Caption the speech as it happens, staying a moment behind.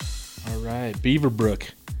right, Beaverbrook.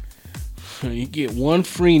 You get one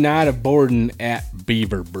free night of boarding at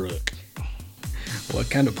Beaverbrook. What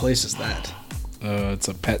kind of place is that? It's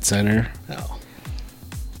a pet center. Oh.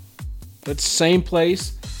 It's the same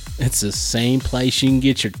place. It's the same place you can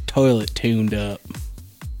get your toilet tuned up.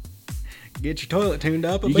 Get your toilet tuned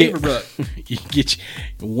up at You get- Beaverbrook. You get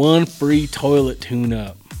one free toilet tune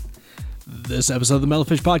up. This episode of the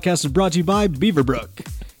Metalfish Podcast is brought to you by Beaverbrook.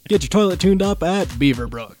 Get your toilet tuned up at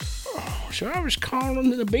Beaverbrook. So I was calling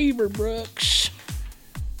the Beaverbrooks.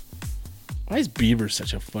 Why is beaver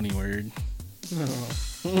such a funny word?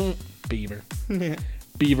 Oh. Beaver.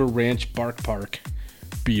 Beaver Ranch Bark Park.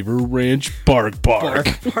 Beaver Ranch Bark Park.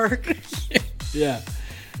 Park. Yeah.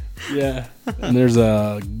 Yeah. And there's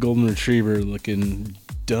a golden retriever looking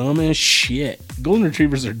dumb as shit. Golden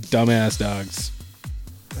retrievers are dumbass dogs.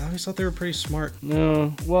 I always thought they were pretty smart.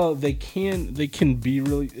 No. Well, they can be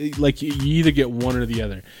really, like, you either get one or the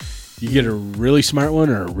other. You get a really smart one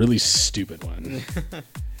or a really stupid one.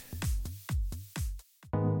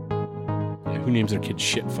 Yeah, who names their kid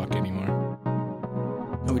shit fuck anymore?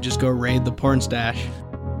 I would just go raid the porn stash.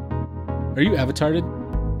 Are you avatarded?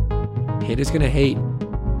 Haters gonna hate,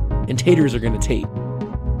 and taters are gonna tate.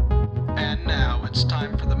 And now it's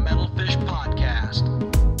time for the Metalfish Podcast.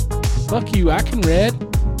 Fuck you, I can read.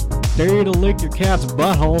 Dare you to lick your cat's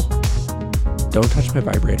butthole. Don't touch my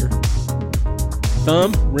vibrator.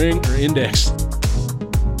 Thumb, ring, or index.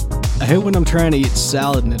 I hate when I'm trying to eat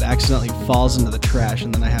salad and it accidentally falls into the trash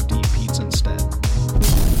and then I have to eat pizza instead.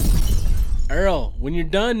 Earl, when you're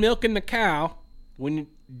done milking the cow, are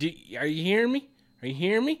you hearing me? Are you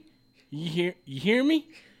hearing me? You hear me?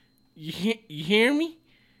 You hear me?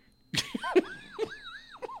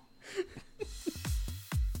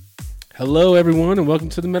 Hello, everyone, and welcome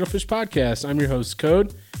to the Metalfish Podcast. I'm your host,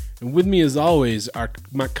 Code, and with me, as always, are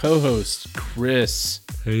my co-hosts, Chris.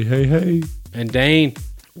 Hey, hey, hey. And Dane.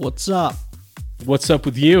 What's up? What's up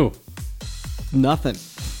with you? Nothing.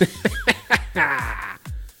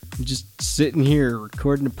 I'm just sitting here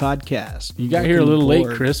recording a podcast. You got here a little late,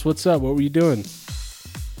 Chris. What's up? What were you doing?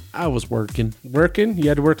 I was working. Working? You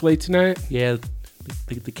had to work late tonight? Yeah,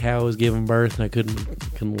 the cow was giving birth and I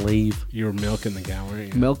couldn't leave. You were milking the cow,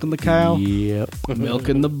 weren't you? Milking the cow? Yep.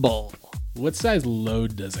 Milking the bull. What size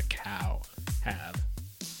load does a cow have?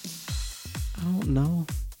 I don't know.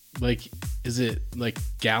 Like, is it like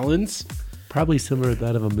gallons? Probably similar to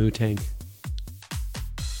that of a moo tank.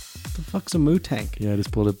 What the fuck's a moo tank? Yeah, I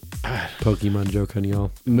just pulled a Pokemon joke on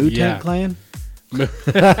y'all. Moo Yeah. tank clan?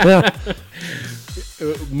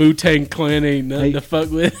 Moo-Tang Clan ain't nothing Hey. to fuck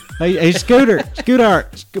with. Hey, Scooter,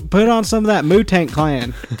 put on some of that moo tank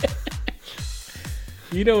clan.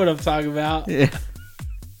 You know what I'm talking about. Yeah.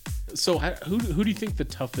 So who do you think the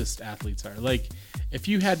toughest athletes are? Like, if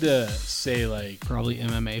you had to say, like, Probably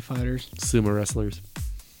MMA fighters. Sumo wrestlers.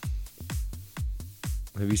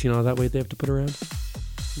 Have you seen all that weight they have to put around?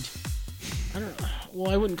 I don't know.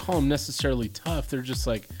 Well, I wouldn't call them necessarily tough. They're just,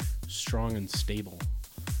 like, strong and stable.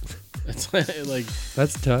 It's like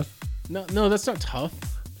That's tough. no, that's not tough.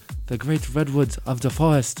 The great redwoods of the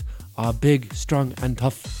forest are big, strong, and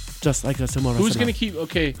tough, just like a sumo wrestler. Who's gonna keep?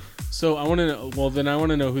 Okay, so I want to know. Well, then I want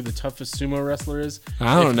to know who the toughest sumo wrestler is.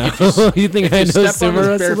 I don't know. If You think if I you know step on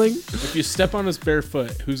sumo his wrestling? If you step on his bare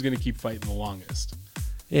foot, who's gonna keep fighting the longest?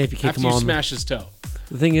 Yeah, if you kick After them you all. smash his toe.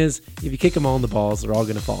 The thing is, if you kick them all in the balls, they're all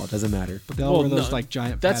gonna fall. It doesn't matter. But they all Well, wear those no, like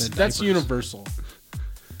giant That's padded that's diapers. universal.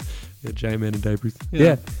 Yeah, giant man in diapers. Yeah.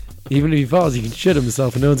 Yeah. Even if he falls, he can shit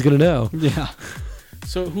himself and no one's gonna know. Yeah.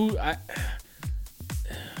 So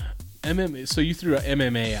MMA. So you threw a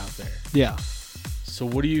MMA out there. Yeah. So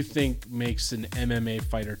what do you think makes an MMA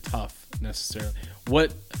fighter tough necessarily?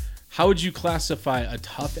 How would you classify a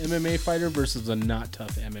tough MMA fighter versus a not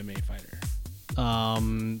tough MMA fighter?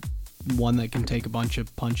 One that can take a bunch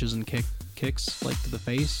of punches and kicks like to the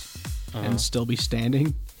face Uh-huh. and still be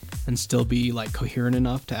standing and still be like coherent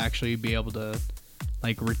enough to actually be able to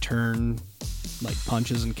like return like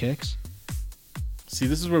punches and kicks. See,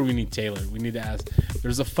 this is where we need Taylor. We need to ask.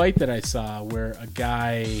 There's a fight that I saw where a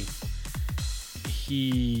guy,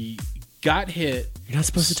 he got hit. You're not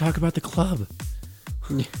supposed to talk about the club.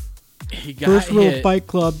 He got First rule hit. of Fight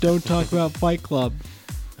Club, don't talk about Fight Club.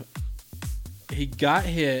 He got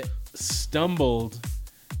hit, stumbled,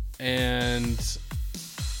 and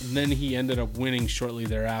then he ended up winning shortly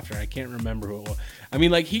thereafter. I can't remember who it was. I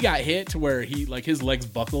mean, like, he got hit to where he, like, his legs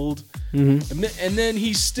buckled, and then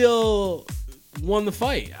he still won the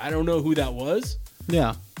fight. I don't know who that was,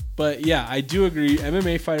 Yeah. but yeah, I do agree.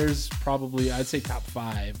 MMA fighters probably, I'd say top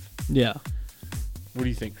 5. Yeah. What do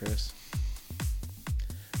you think, Chris?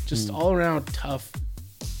 Just all around tough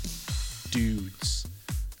dudes.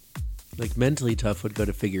 Like mentally tough would go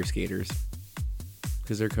to figure skaters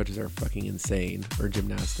because their coaches are fucking insane, or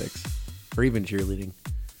gymnastics, or even cheerleading,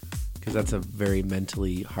 because that's a very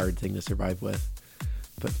mentally hard thing to survive with.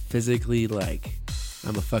 But physically, like,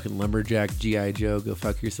 I'm a fucking lumberjack, G.I. Joe, go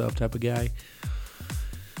fuck yourself type of guy.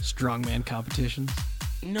 Strongman competition.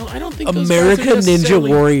 No, I don't think those American guys are Ninja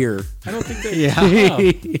necessarily- Warrior. I don't think that. Yeah.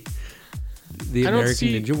 The I don't American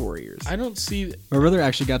see- Ninja Warriors. I don't see. My brother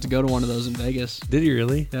actually got to go to one of those in Vegas. Did you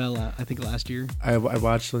really? Yeah, I think last year. I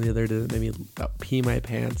watched one the other day that made me about pee my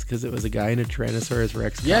pants because it was a guy in a Tyrannosaurus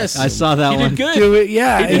Rex Yes. costume. I saw that He one. did good. Do it,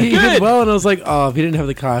 yeah, He did he good. did well, and I was like, oh, if he didn't have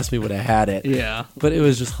the costume, he would have had it. Yeah. But it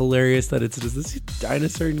was just hilarious that it's just this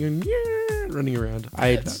dinosaur going, yeah, running around.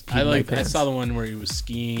 I saw the one where he was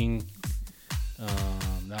skiing.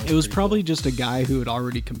 That It was pretty probably just a guy who had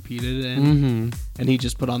already competed in, Mm-hmm. and he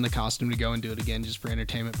just put on the costume to go and do it again just for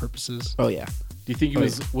entertainment purposes. Oh yeah, cool. Do you think he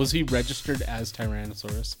was he registered as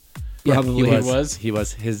Tyrannosaurus? Probably. yeah, He was? He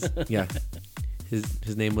was his yeah.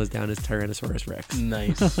 His name was down as Tyrannosaurus Rex.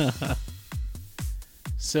 Nice.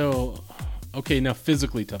 So, okay, now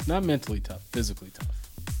physically tough, not mentally tough, physically tough.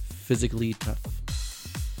 Physically tough.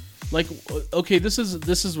 Like, okay, this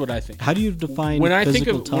is what I think. How do you define When I think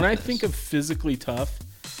physical of when I toughness? think of physically tough,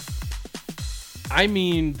 I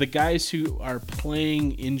mean the guys who are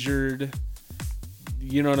playing injured.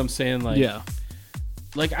 You know what I'm saying? Like, yeah,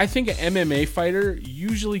 like I think an MMA fighter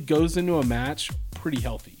usually goes into a match pretty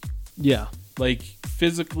healthy. yeah, Like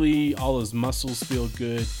physically, all his muscles feel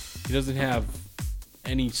good. He doesn't have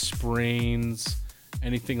any sprains,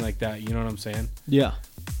 anything like that. You know what I'm saying? yeah.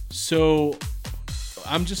 So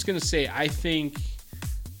I'm just gonna say I think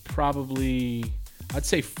probably I'd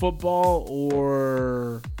say football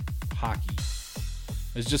or hockey.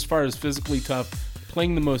 As just far as physically tough,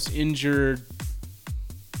 playing the most injured.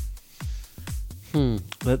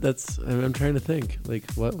 That's. I'm trying to think.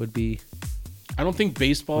 Like, what would be I don't think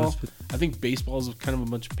baseball. Most- I think baseball is kind of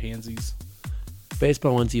a bunch of pansies.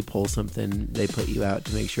 baseball? Once you pull something, they put you out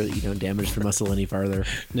to make sure that you don't damage the muscle any farther.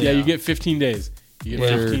 Yeah, you get 15 days. You get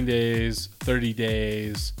Where- 15 days, 30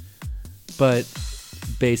 days. But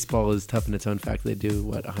baseball is tough in its own fact. They do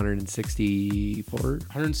what 164,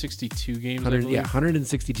 162 games. I 100, believe. yeah,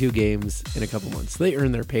 162 games in a couple months. They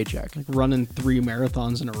earn their paycheck. Like running 3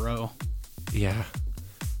 marathons in a row. Yeah,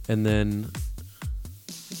 and then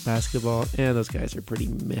basketball. Yeah, those guys are pretty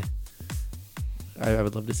meh. I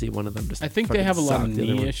would love to see one of them just. I think they fucking have a lot sock of the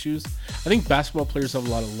other knee one. issues. I think basketball players have a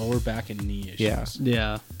lot of lower back and knee issues. Yeah.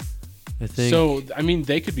 Yeah, I think. So, I mean,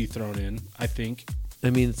 they could be thrown in, I think. I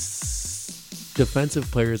mean, defensive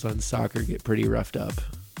players on soccer get pretty roughed up.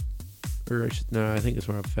 Or I think it's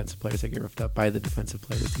more offensive players that get roughed up by the defensive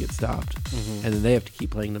players to get stopped, Mm-hmm. and then they have to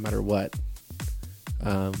keep playing no matter what.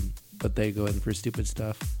 But they go in for stupid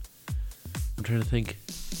stuff. I'm trying to think.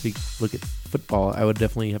 If we look at football, I would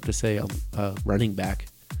definitely have to say a running back.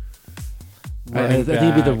 I think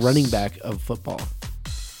it'd be the backs. running back of football.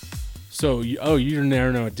 So, you're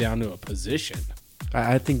narrowing it down to a position.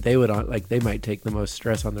 I think they would they might take the most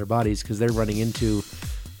stress on their bodies because they're running into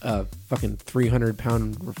a fucking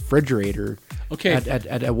 300-pound refrigerator. Okay.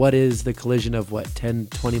 At what is the collision of 10,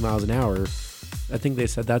 20 miles an hour? I think they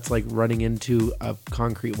said that's like running into a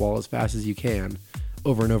concrete wall as fast as you can,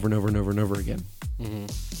 over and over and over and over and over again.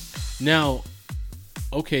 Now,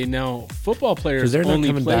 football Because players they're not only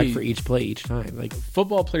coming play back for each play each time. Like,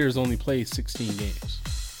 football players only play 16 games.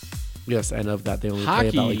 yes, I know that they only play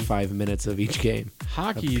about Hockey- 5 minutes of each game.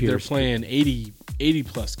 Hockey, pure they're playing 80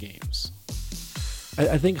 plus games.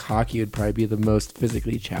 I think hockey would probably be the most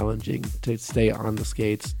physically challenging to stay on the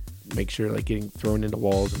skates, make sure like getting thrown into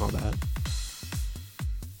walls and all that.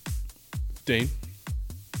 Dane?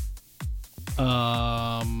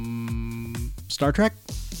 Star Trek.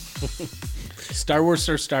 Star Wars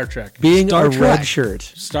or Star Trek? Being Star a Trek. red shirt.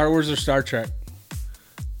 Star Wars or Star Trek?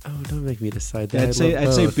 Oh, don't make me decide that. I'd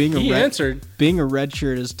say being He a red answered. being a red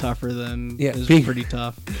shirt is tougher than Yeah, is being- pretty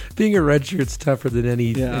tough. being a red shirt's tougher than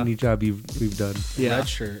any Yeah. job we've done. Yeah. Red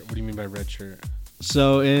shirt. What do you mean by red shirt?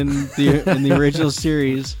 So in the original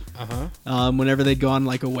series, Uh-huh. whenever they'd go on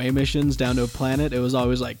like away missions down to a planet, it was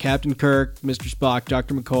always like Captain Kirk, Mr. Spock,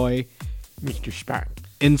 Dr. McCoy, Mr. Spock.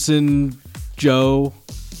 Ensign Joe,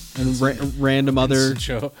 and random other.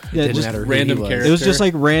 Show. Yeah, Didn't just matter who random he was. character. It was just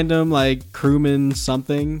like random like crewman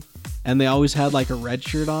something, and they always had like a red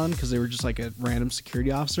shirt on because they were just like a random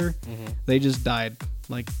security officer. They just died.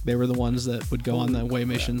 Like they were the ones that would go on the away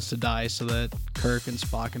missions to die, so that Kirk and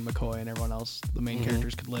Spock and McCoy and everyone else, the main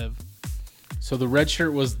characters, could live. So the red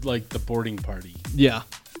shirt was like the boarding party. Yeah,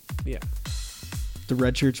 Yeah. the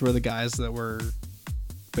red shirts were the guys that were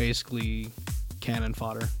basically cannon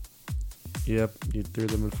fodder. Yep. You threw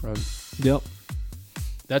them in front. Yep.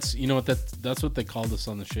 That's that's what they called us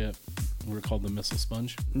on the ship. We were called the missile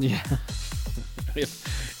sponge. Yeah.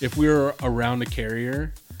 If we were around a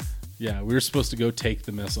carrier, yeah, we were supposed to go take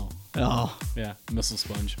the missile. Oh, Yeah, missile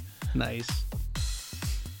sponge. nice.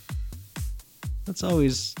 That's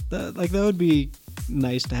always that would be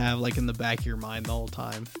nice to have like in the back of your mind the whole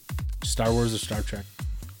time. Star Wars or Star Trek?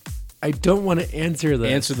 I don't want to answer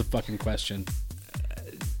this. Answer the fucking question.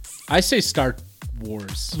 I say Star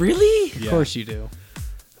Wars. Really? Of Yeah. course you do.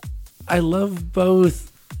 I love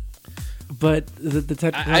both, but the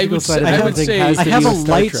technological would side say- of I would everything say- has to I have do a with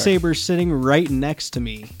Star Trek. lightsaber sitting right next to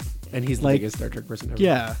me. And he's the like- biggest Star Trek person ever.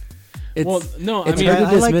 Yeah. It's, Well, no, I it's mean, hard to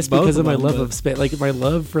I like dismiss both because of of my them, love but- of space. Like my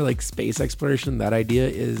love for like space exploration, that idea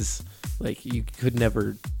is like you could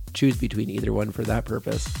never choose between either one for that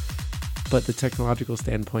purpose. But the technological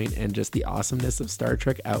standpoint and just the awesomeness of Star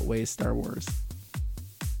Trek outweighs Star Wars.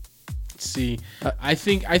 see, I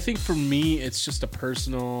think for me, it's just a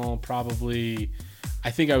personal, probably.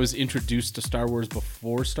 I think I was introduced to Star Wars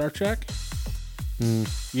before Star Trek.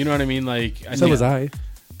 You know what I mean? Like, So was I.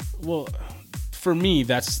 Well, for me,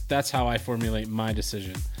 that's how I formulate my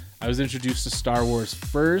decision. I was introduced to Star Wars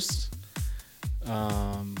first.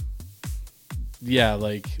 Yeah,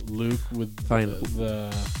 like Luke with Fine.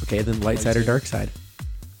 the Okay, then light side or Lightsaber. dark side?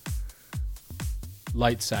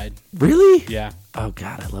 light side. Really? Yeah. Oh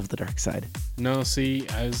god, I love the dark side. No, see,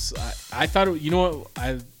 I thought you know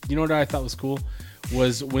what I thought was cool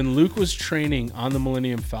was when Luke was training on the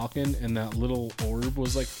Millennium Falcon and that little orb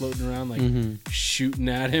was like floating around like shooting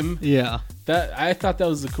at him. Yeah. That I thought that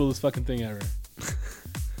was the coolest fucking thing ever.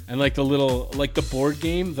 And like the little like the board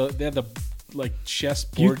game, they had the like chess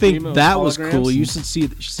board You think game. that was holograms. cool? You should see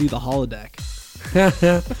the holodeck.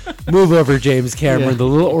 Move over, James Cameron. Yeah. The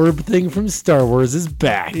little orb thing from Star Wars is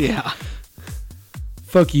back. Yeah.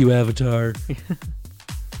 Fuck you, Avatar.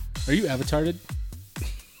 Are you avatarted?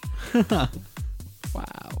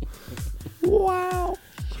 Wow. Wow.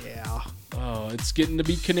 Yeah. Oh, it's getting to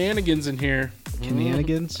be shenanigans in here.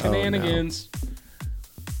 Shenanigans. Shenanigans.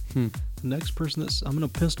 The next person I'm gonna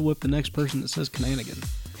pistol whip the next person that says Cananigan.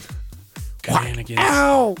 Shenanigans.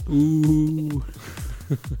 Ow! Ooh.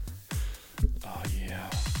 Oh yeah.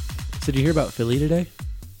 So did you hear about Philly today?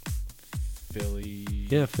 Philly.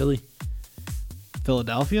 Yeah, Philly.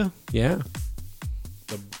 Philadelphia. Yeah.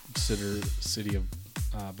 The city of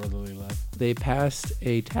brotherly love. They passed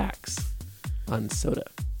a tax on soda.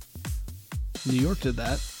 New York did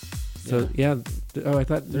that. So yeah. Oh, I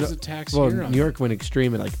thought There's a tax Well, here on New York went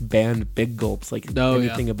extreme and like banned big gulps, like Oh, yeah.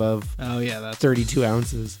 anything above Oh yeah, that's 32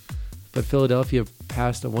 ounces. But Philadelphia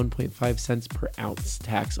passed a 1.5 cents per ounce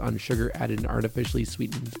tax on sugar added in artificially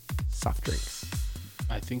sweetened soft drinks.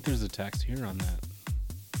 I think there's a tax here on that.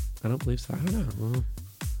 I don't believe so. I don't know. Well,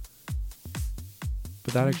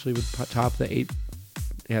 but that actually would top the 8.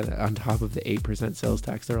 Yeah, on top of the 8% sales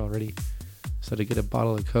tax there already. So to get a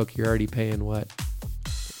bottle of Coke, you're already paying what?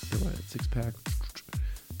 6-pack?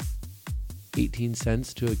 18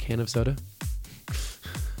 cents to a can of soda.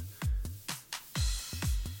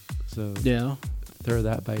 So yeah. throw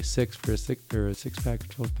that by 6 for a 6 or a 6-pack or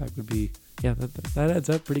 12-pack would be, yeah, that adds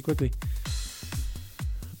up pretty quickly.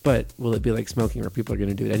 But will it be like smoking where people are going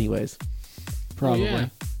to do it anyways? Probably. Oh,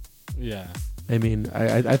 yeah. I mean,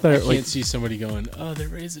 I thought I it, can't like see somebody going, "Oh, they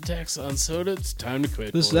raised the tax on soda. It's time to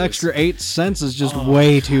quit." This boys." extra 8 cents is just Oh,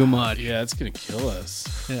 way too much. Yeah, it's gonna kill us.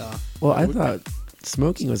 Yeah. well, I thought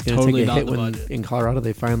smoking was going to Totally take a not hit the when budget. in Colorado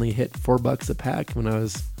they finally hit $4 a pack when I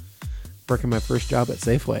was working my first job at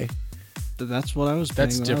Safeway. That's what I was paying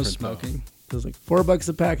That's when I was different, though. smoking. It was like $4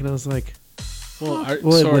 a pack, and I was like, Well,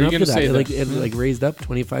 well, so it are went you up gonna to that. say It, that? like it like raised up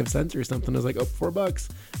 25 cents or something. I was like, oh, $4,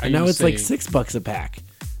 Are and now you it's like saying- $6 a pack.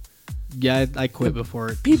 Yeah, I quit before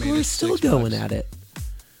it People made are it still $6. going at it.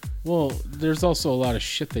 Well, there's also a lot of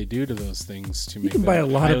shit they do to those things to You make can buy a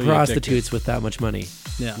them lot of highly prostitutes with that much money.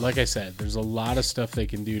 Yeah. addictive. Like I said, there's a lot of stuff they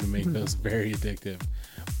can do to make those very addictive.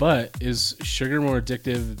 But is sugar more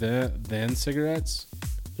addictive than cigarettes?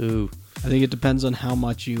 Ooh, I think it depends on how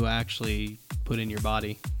much you actually put in your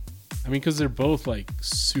body. I mean, because they're both like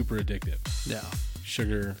super addictive. Yeah.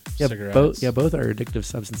 Sugar, yeah, cigarettes. both are addictive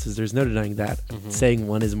substances. There's no denying that. Saying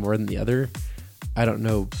one is more than the other, I don't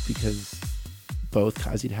know, because both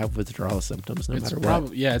cause you to have withdrawal symptoms no It's matter probably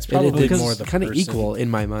what. yeah, it's And probably it's more the kind of person. equal in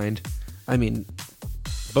my mind. I mean,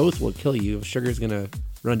 both will kill you. Sugar's gonna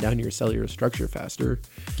run down your cellular structure faster,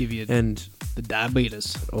 Give you and the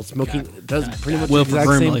diabetes. well, smoking God, does God, pretty God. much the Wilford exact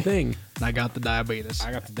Brimley. same thing. I got the diabetes.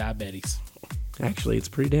 I got the diabetes. Actually, it's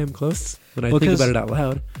pretty damn close when I Well, think 'cause- about it out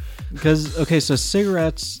loud. Because, okay, so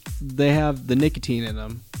cigarettes, they have the nicotine in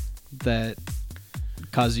them that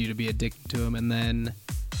causes you to be addicted to them. And then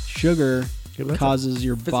sugar Yeah, that's a causes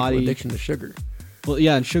your physical body. addiction to sugar. Well,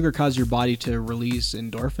 yeah, and sugar causes your body to release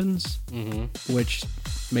endorphins, which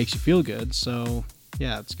makes you feel good. So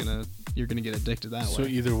yeah, you're gonna get addicted that So way.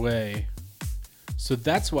 either way, so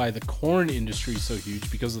that's why the corn industry is so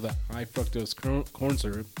huge, because of the high fructose corn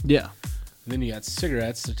syrup. Yeah, And then you got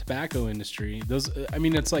cigarettes, the tobacco industry. Those, I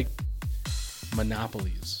mean, it's like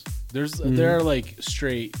monopolies. There are like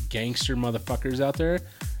straight gangster motherfuckers out there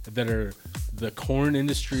that are the corn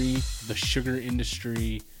industry, the sugar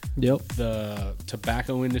industry, yep, the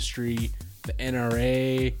tobacco industry, the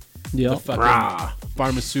NRA, the yep. fucking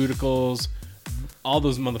pharmaceuticals. All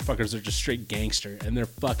those motherfuckers are just straight gangster, and they're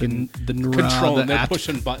fucking The controlling. They're app-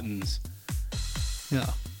 pushing buttons. Yeah,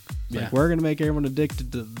 Yeah. like we're gonna make everyone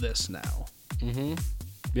addicted to this now.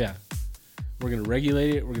 Yeah, we're gonna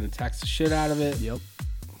regulate it. We're gonna tax the shit out of it. Yep.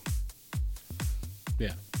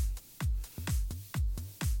 Yeah.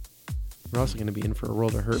 We're also going to be in for a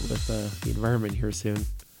world of hurt with the environment here soon,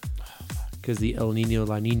 because the El Nino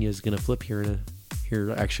La Nina is going to flip here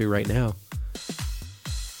actually right now.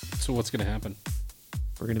 So what's gonna happen?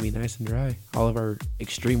 We're going to be nice and dry. All of our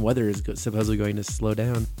extreme weather is supposedly going to slow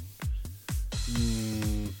down.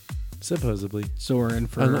 Supposedly, So we're in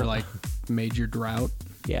for I know. like major drought.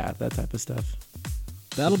 yeah, that type of stuff.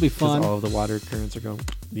 That'll be Because fun. all of the water currents are going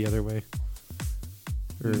the other way.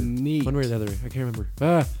 Or Neat. one way or the other. I can't remember.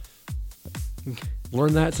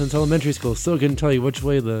 Learned that since elementary school. Still couldn't tell you which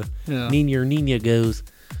way the Yeah. Nina or Nina goes.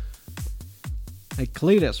 Hey,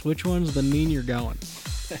 Cletus, which one's the Nina going?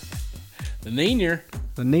 The Ninier.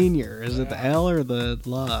 The Nina. Is it the L or the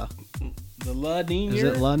La? The La Nina. Is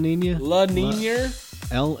it La Nina? La Nina?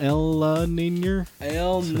 L La Nina?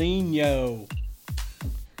 El Nino.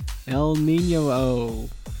 El Nino O.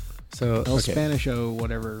 So El okay. Spanish O,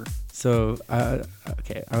 whatever. So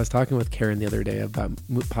okay, I was talking with Karen the other day about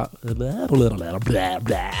blah, blah, blah,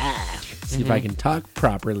 blah. See if I can talk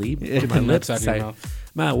properly. Get my lips Nuts out of your side. mouth.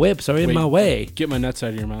 My whips are in Wait. my way. Get my nuts out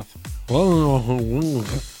of your mouth.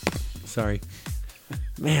 Sorry,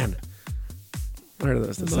 man. What are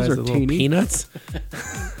those? The Those size are of little teeny. peanuts?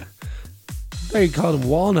 They call them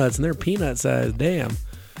walnuts, and they're peanut sized. Damn.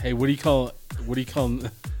 Hey, what do you call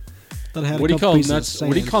That had a what do you couple call pieces of nuts? What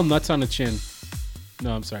do you sand. call nuts on a chin?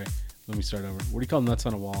 No, I'm sorry. Let me start over. What do you call nuts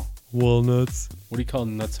on a wall? Walnuts, What do you call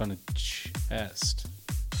nuts on a chest?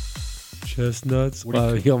 chestnuts. What do you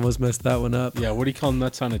Wow, call- you almost messed that one up. Yeah, what do you call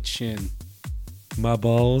nuts on a chin? My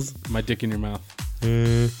balls. My dick in your mouth.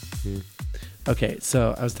 Okay,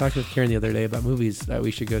 so I was talking with Karen the other day about movies that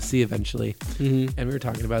we should go see eventually, Mhm. and we were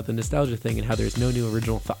talking about the nostalgia thing and how there's no new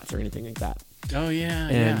original thoughts or anything like that. Oh yeah,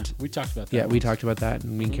 And- yeah. We talked about that. Yeah, we once. talked about that,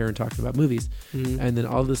 and me and Karen talked about movies, Mhm. and then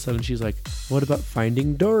all of a sudden she's like, "What about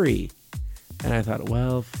Finding Dory?" And I thought,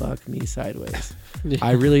 well, fuck me sideways.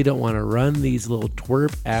 I really don't want to run these little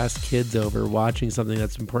twerp ass kids over watching something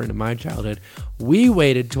that's important to my childhood. We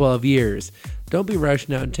waited 12 years. Don't be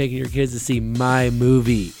rushing out and taking your kids to see my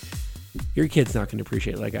movie. Your kid's not going to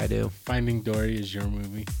appreciate it like I do. Finding Dory is your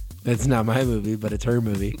movie. It's not my movie, but it's her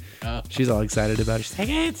movie. Oh. She's all excited about it. She's like,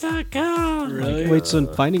 it's so cool. I'm like, Really? Wait, so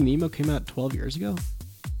Finding Nemo came out 12 years ago?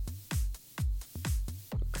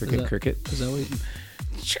 cricket, that- cricket. Is that what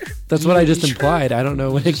That's what I just implied. I don't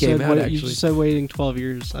know when it you came said? out, You actually. just said waiting 12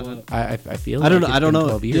 years. I don't, I feel I don't like know- it's I don't been know.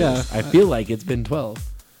 12 years. Yeah. I feel like it's been 12.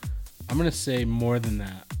 I'm gonna say more than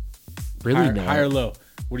that. Really? higher, no. high or low?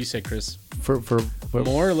 What do you say, Chris? For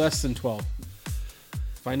More or less than 12?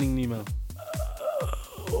 Finding Nemo.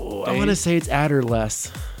 I want to say it's at or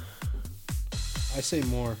less. I say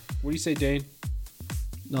more. What do you say, Dane?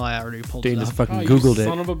 no, I already pulled Dane it just up. fucking Oh, you Googled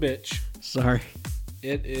son it. of a bitch. Sorry.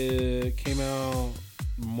 It came out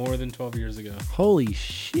more than 12 years ago. Holy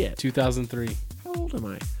shit. 2003. How old am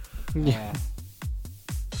I? Yeah.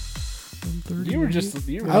 I'm 30. You were just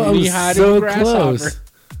you were I was knee-high to so a grasshopper. close.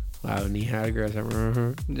 Wow, knee-high to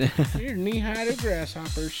grasshopper. You're knee-high to a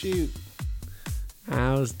grasshopper. Shoot.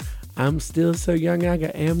 I'm still so young, I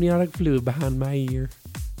got amniotic fluid behind my ear.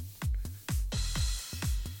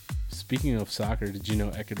 Speaking of soccer, did you know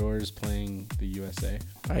Ecuador is playing the USA?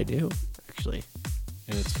 I do, actually.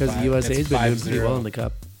 And it's Because the five- USA's it's been doing 5-0. pretty well in the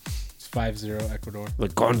cup. It's 5-0 Ecuador. The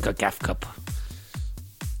CONCACAF Cup.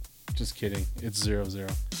 Just kidding. It's 0-0.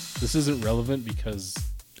 This isn't relevant because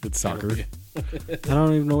It's soccer. I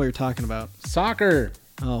don't even know what you're talking about. Soccer.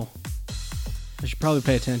 Oh. I should probably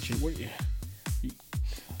pay attention.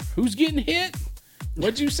 Who's getting hit?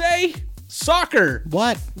 What'd you say? Soccer.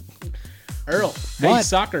 What? Earl. Hey, What?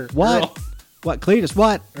 soccer. What? Earl. What? Cletus,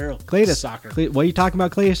 what? Earl. Cletus. Soccer. What are you talking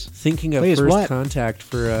about, Cletus? Thinking of Please, first what? contact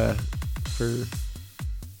for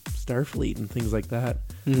Starfleet and things like that.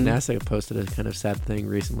 Mhm. NASA posted a kind of sad thing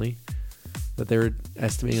recently. That they were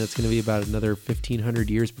estimating that's going to be about another 1,500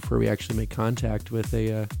 years before we actually make contact with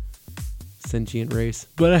a sentient race.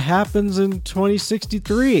 But it happens in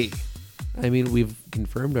 2063. I mean, we've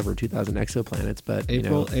confirmed over 2,000 exoplanets, but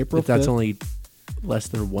April if that's 5th. only less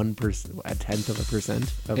than 1%, a tenth of a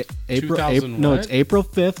percent of April, 2000 no, what? it's April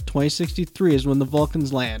 5th, 2063 is when the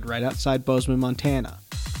Vulcans land right outside Bozeman, Montana.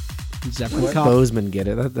 Zeppelin Let Cop- Bozeman get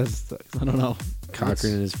it. That's I don't know.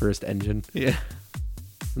 Cochrane and his first engine. Yeah.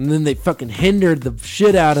 And then they fucking hindered the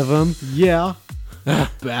shit out of him Yeah.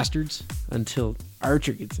 Bastards. until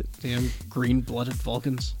Archer gets it. Damn green-blooded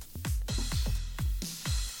Vulcans.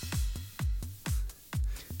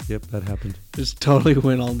 Yep, that happened. Just totally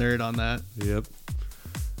went all nerd on that. Yep.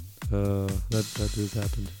 That just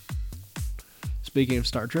happened. Speaking of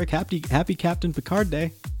Star Trek, happy Captain Picard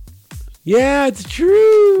Day. Yeah, it's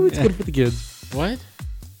true. It's Yeah. good for the kids. What?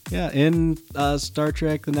 Yeah, in Star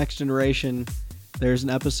Trek The Next Generation, there's an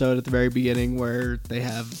episode at the very beginning where they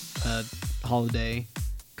have a holiday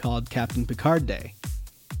called Captain Picard Day.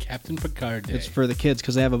 Captain Picard Day. It's for the kids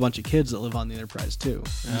because they have a bunch of kids that live on the Enterprise too.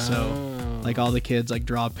 And so, Oh. like, all the kids like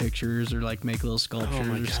draw pictures or like make little sculptures Oh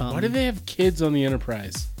my or god! something. Why do they have kids on the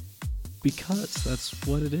Enterprise? Because that's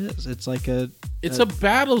what it is. It's like a. It's a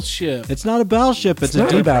battleship. It's not a battleship. It's, a not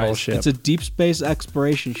a deep battleship. It's a deep space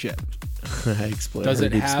exploration ship. Explode Does it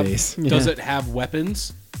deep have? space. Does Yeah. it have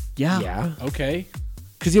weapons? Yeah. Yeah, Okay.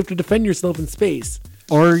 because you have to defend yourself in space.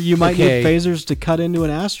 Or you might Okay. need phasers to cut into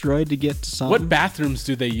an asteroid to get to something. What bathrooms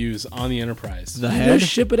do they use on the Enterprise? The You head.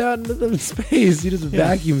 just ship it out into the space. You just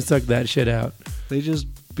vacuum suck that shit out. They just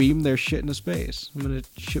beam their shit into space. I'm gonna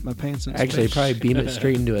shit my pants into Actually, space. probably beam it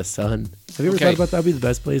straight into a sun. Have you ever Okay. thought about that would be the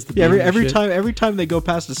best place to Yeah, beam every your shit? time they go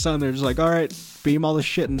past the sun, they're just like, all right, beam all the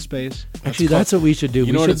shit in space. Actually, that's what we should do. You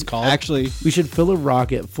we know what should, it's called? Actually, We should fill a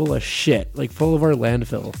rocket full of shit, like full of our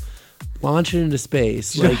landfill, launch it into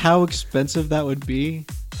space. do you know Like, how expensive that would be?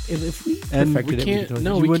 if we And perfected we it, can't. totally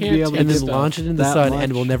No, do you we wouldn't can't. be able take to and then get stuff. launch it in the that sun, much.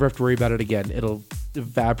 and we'll never have to worry about it again. It'll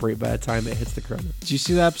evaporate by the time it hits the corona. Did you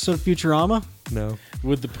see that episode of Futurama? No,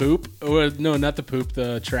 with the poop. Or, no, not the poop.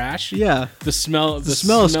 The trash. Yeah, The smell. The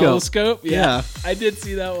smelloscope. smelloscope. Yeah. I did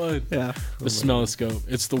see that one. yeah. The smelloscope.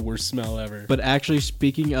 It's the worst smell ever. But actually,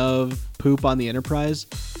 speaking of poop on the Enterprise,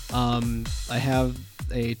 I have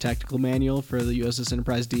a tactical manual for the USS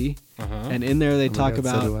Enterprise D, Uh-huh. and in there they Oh my talk God,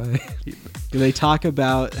 about so do I. they talk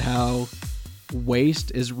about how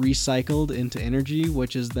waste is recycled into energy,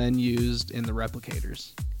 which is then used in the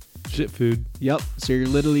replicators. shit food. Yep. So you're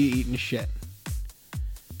literally eating shit.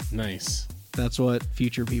 Nice. That's what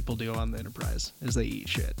future people do on the Enterprise, is they eat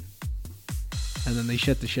shit. And then they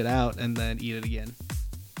shit the shit out and then eat it again.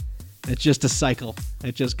 It's just a cycle.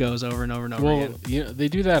 It just goes over and over and over Well, again. you know, they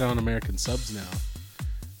do that on American subs now.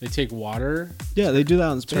 They take water, Yeah, they do that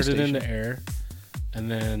on the turn space it station. into air, and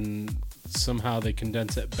then somehow they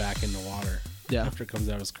condense it back into water. Yeah. After it comes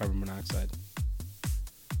out as carbon monoxide.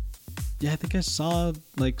 Yeah, I think I saw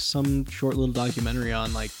like some short little documentary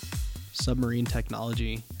on like submarine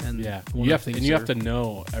technology and Yeah. one You of have the to, things and you have are- to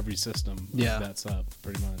know every system Yeah. of that sub,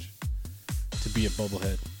 pretty much, to be a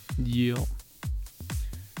bubblehead. Yeah.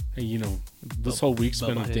 Hey, you know, this whole week's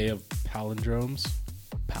been a Bubblehead. day of palindromes.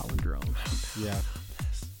 Palindrome. Yeah.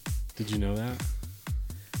 Did you know that?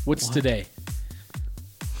 What's What? today?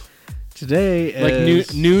 Today Like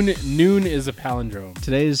is noon is a palindrome.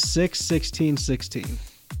 Today is 6/16/16.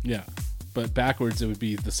 Yeah. But backwards it would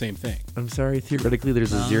be the same thing. I'm sorry. Theoretically,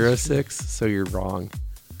 there's a No. 0-6, so you're wrong.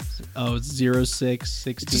 Oh, it's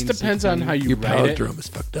 06/16. It just depends on how you Your write it. palindrome is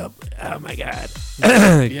fucked up. Oh my god.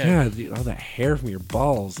 Yeah. God, dude, all that hair from your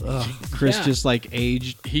balls. Ugh. Chris Yeah. just like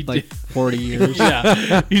aged He like did. 40 years.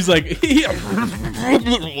 Yeah. He's like Let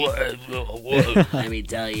me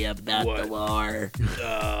tell you about the war.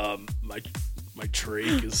 my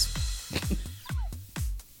trach is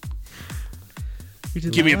We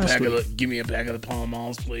did give me a that last pack week. of the Pall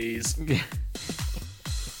Malls, please.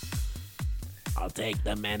 I'll take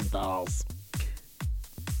the menthols.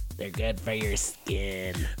 They're good for your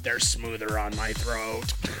skin. They're smoother on my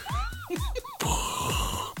throat.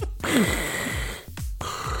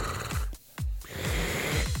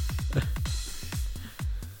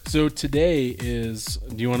 So today is.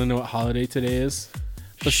 Do you want to know what holiday today is?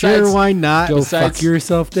 Sure, why not? Go besides- fuck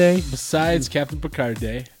yourself day. Besides Captain Picard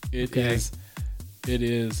Day, it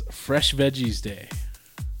is Fresh Veggies Day.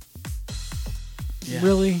 Yeah.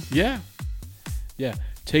 Really? Yeah. Yeah.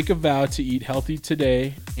 Take a vow to eat healthy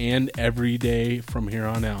today and every day from here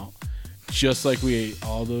on out. Just like we ate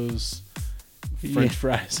all those French Yeah.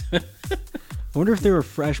 fries. I wonder if there were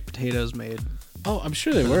fresh potatoes made Oh, I'm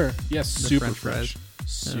sure they were. Yes, super French fresh. fries.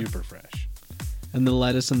 Super fresh. and the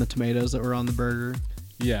lettuce and the tomatoes that were on the burger.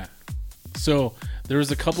 Yeah. So there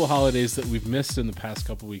was a couple holidays that we've missed in the past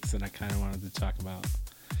couple weeks that I kind of wanted to talk about.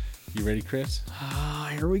 You ready, Chris?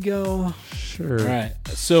 Here we go. Sure. All right.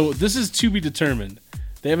 So this is to be determined.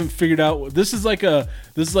 They haven't figured out. This is like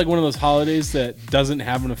one of those holidays that doesn't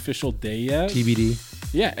have an official day yet.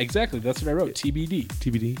 TBD. Yeah, exactly. That's what I wrote. TBD.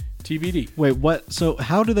 TBD. TBD. Wait, what? So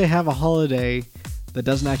how do they have a holiday that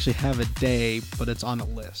doesn't actually have a day, but it's on a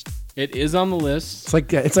list? It is on the list. It's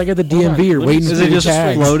like at the Hold on, DMV. You're let me waiting see. Is for it your just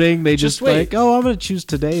tags. floating? They Just just wait. like, oh, I'm going to choose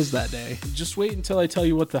today's that day. Just wait until I tell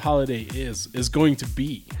you what the holiday is going to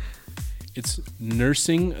be. It's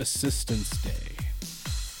Nursing Assistance Day.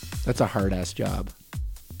 That's a hard ass job.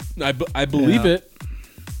 I believe Yeah. it.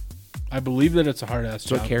 I believe that it's a hard ass That's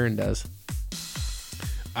job. what Karen does.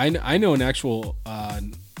 I know an actual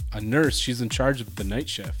a nurse. She's in charge of the night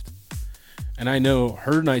shift, and I know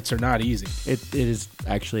her nights are not easy. It is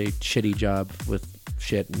actually a shitty job with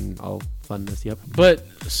shit and all funness. Yep. But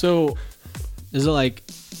so Is it like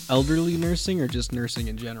elderly nursing or just nursing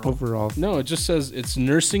in general? Overall, no, it just says it's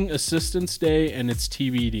Nursing Assistance Day and it's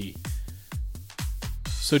TBD.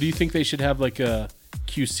 So do you think they should have like a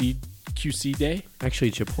QC day?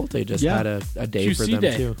 actually, Chipotle just Yeah. had a day for QC them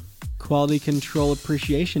day. too. Quality Control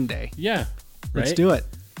Appreciation Day. Yeah, right. Let's do it.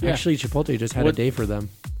 Yeah. Actually, Chipotle just had What- a day for them.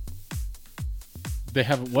 They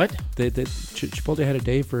have what? Chipotle had a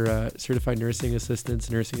day for certified nursing assistants,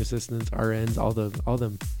 RNs, all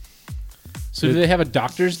them. So do they have a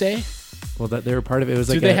Doctor's Day? Well, that they were part of it. It was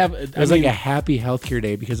Do like they a, have- it I was like mean- a happy healthcare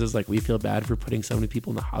day because it was like we feel bad for putting so many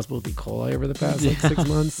people in the hospital with E. coli over the past like 6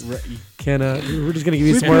 months. Right. Can we're just gonna give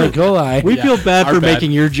you some feel- more E. coli. We Yeah, feel bad our for bad.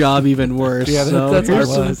 making your job even worse. Yeah, so that's our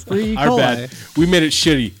here's some bad. free Our coli. bad. We made it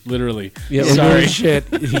shitty, literally. Yeah, Sorry. shit.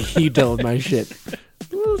 You dealt with my shit.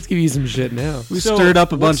 Well, let's give you some shit now. We So, stirred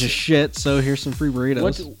up a what's- bunch of shit, so here's some free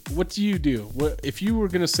burritos. What do you do? What if you were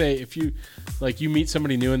gonna say, if you like you meet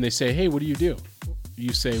somebody new and they say, hey, what do?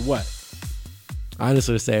 You say what? I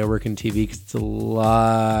honestly would say I work in TV because it's a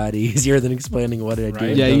lot easier than explaining what I do. Right.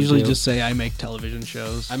 and Yeah, I don't usually do. just say I make television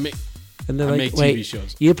shows. I make and they're I like, make TV wait,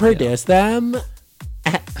 shows. you produce them?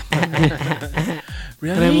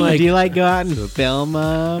 Really? And I'm like, do you like go out and film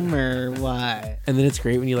them or what? and then it's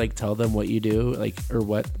great when you like tell them what you do, like or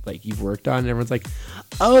what like you've worked on, and everyone's like,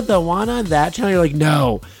 "Oh, the one on that channel." You're like,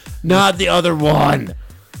 "No, not the other one.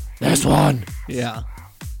 This one." Yeah,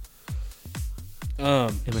 Am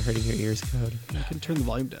I hurting your ears, Code? I can turn the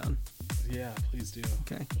volume down. yeah, please do.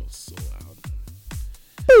 Okay. That was so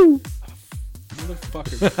loud.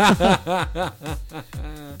 Motherfucker.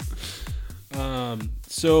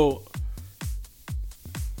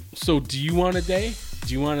 So do you want a day?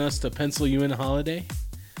 Do you want us to pencil you in a holiday?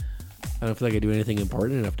 I don't feel like I do anything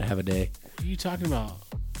important enough to have a day. What are you talking about?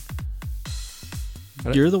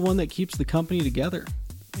 You're the one that keeps the company together.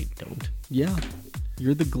 I don't. Yeah,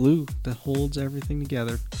 you're the glue that holds everything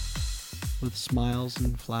together with smiles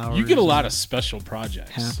and flowers. You get a lot and of special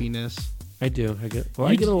projects. happiness. I do. I get. Well,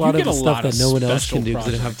 You I get a d- lot you of get a stuff lot that of no one else special can do because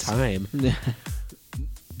they don't have projects. time.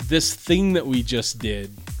 This thing that we just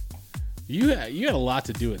did, you had a lot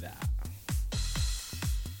to do with that.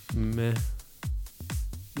 Meh.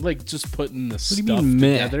 Like just putting the do stuff you mean,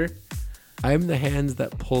 meh? together. I'm the hands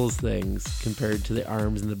that pulls things compared to the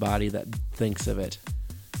arms and the body that thinks of it.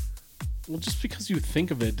 Well, just because you think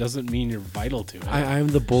of it doesn't mean you're vital to it. I'm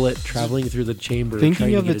the bullet traveling through the chamber, Thinking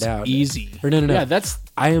trying of to get it's it out. easy. Or no. yeah, that's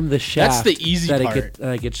I am the shaft. the easy that part.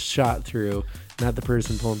 That gets shot through, not the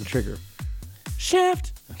person pulling the trigger.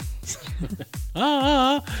 Shaft.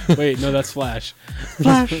 Wait, no, that's Flash.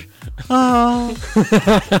 Flash. Oh.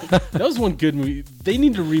 That was one good movie. They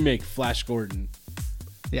need to remake Flash Gordon.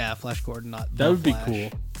 Yeah, Flash Gordon. Not That the would be Flash. cool.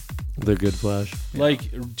 The good Flash.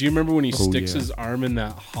 Like, do you remember when he sticks yeah. his arm in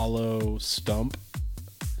that hollow stump?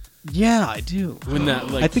 Yeah, I do. When that I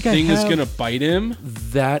like think I thing is have- gonna bite him?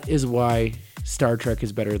 That is why Star Trek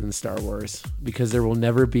is better than Star Wars, because there will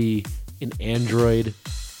never be an android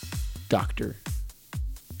doctor.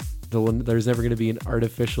 There's never going to be an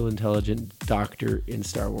artificial intelligent doctor in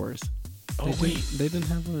Star Wars. Oh wait, They didn't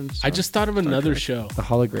have one. In I Star- just thought of another show. The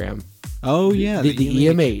hologram. Oh yeah, The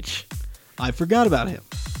EMH. I forgot about him.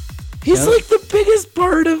 He's Yeah. like the biggest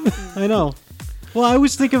part of. I know. Well, I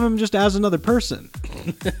always think of him just as another person.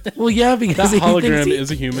 Well, yeah, That because he hologram thinks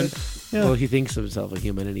is a human. Yeah. Well, he thinks of himself a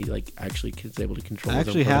human, and he like actually is able to control. I his own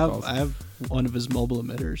actually have. protocols. I have one of his mobile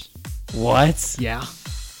emitters. What? Yeah.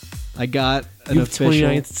 I got an You have official.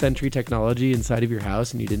 29th century technology inside of your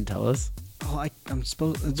house, and you didn't tell us. Oh, I'm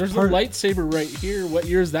supposed. It's There's part- a lightsaber right here. What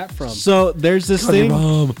year is that from? So there's this Call your thing.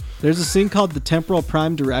 mom. There's this thing called the temporal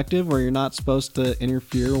prime directive where you're not supposed to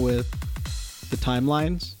interfere with the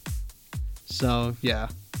timelines. So yeah,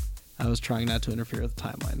 I was trying not to interfere with the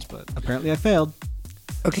timelines, but apparently I failed.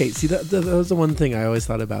 Okay, see, that was the one thing I always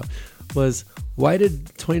thought about was why did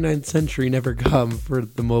 29th century never come for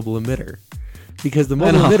the mobile emitter? Because the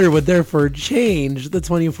mobile emitter would therefore change the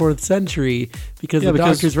 24th century because the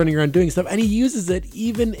doctor's running around doing stuff, and he uses it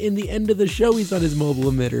even in the end of the show. He's on his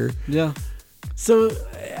mobile emitter. Yeah. So,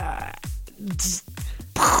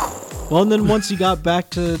 well, and then once you got back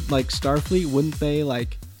to like Starfleet, wouldn't they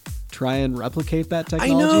like try and replicate that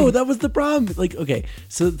technology? I know that was the problem. Like, okay,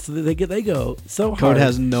 so they go so hard. Code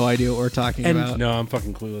has no idea what we're talking about. No, I'm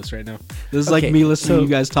fucking clueless right now. This is like me listening to you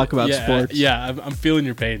guys talk about sports. Yeah, I'm feeling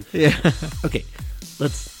your pain. Yeah. Okay,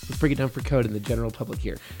 let's break it down for Code and the general public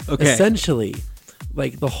here. Okay. Essentially,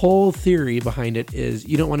 like the whole theory behind it is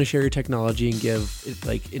you don't want to share your technology and give it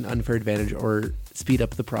like an unfair advantage or speed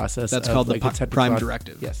up the process. That's of, called like, the Prime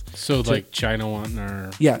Directive. Yes. So like China wanting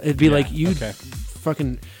our Yeah, it'd be like you okay.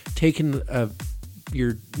 fucking taking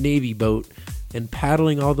your Navy boat and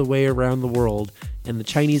paddling all the way around the world, and the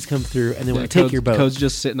Chinese come through and they want to take your boat. Code's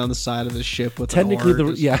just sitting on the side of his ship with Technically, an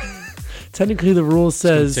oar. technically the rule It's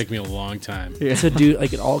gonna says take me a long time. to do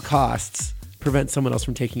like at all costs prevent someone else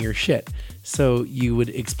from taking your shit. So you would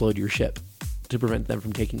explode your ship to prevent them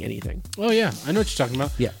from taking anything. Oh yeah, I know what you're talking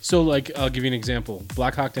about. Yeah. So like, I'll give you an example.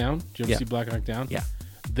 Black Hawk Down. Do you ever Yeah. see Black Hawk Down? Yeah.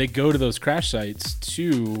 They go to those crash sites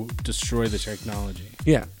to destroy the technology.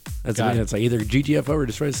 Yeah. That's Got it. it's like either GTFO or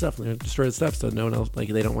destroy the stuff. They destroy the stuff so no one else, like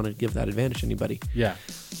they don't want to give that advantage to anybody. Yeah.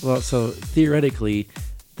 Well, so theoretically,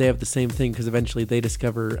 they have the same thing because eventually they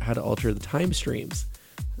discover how to alter the time streams.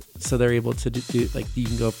 So they're able to do like you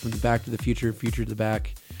can go from the back to the future, future to the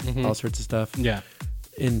back, all sorts of stuff. Yeah.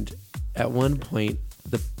 And at one point,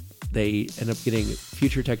 they end up getting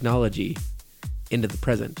future technology into the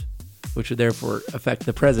present, which would therefore affect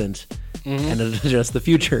the present and adjust the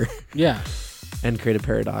future Yeah. and create a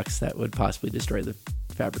paradox that would possibly destroy the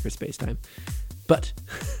fabric of space-time. But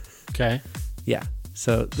Okay. yeah,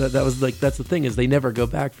 so that was like that's the thing is they never go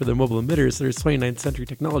back for their mobile emitters. So there's 29th century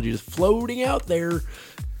technology just floating out there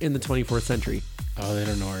in the 24th century. Oh, they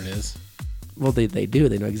don't know where it is. Well, they do.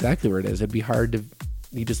 They know exactly where it is. It'd be hard to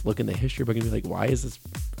you just look in the history book and be like, why is this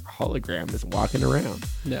hologram just walking around?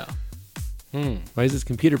 Yeah. Why is this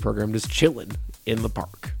computer program just chilling in the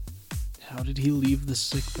park? How did he leave the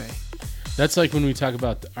sick bay? That's like when we talk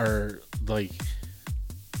about our like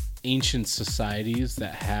ancient societies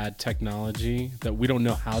that had technology that we don't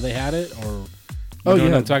know how they had it, or you know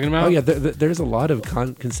what I'm talking about? Oh yeah, there's a lot of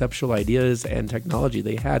conceptual ideas and technology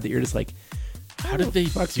they had that you're just like, How did they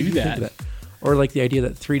fuck did do you think that? of Or like the idea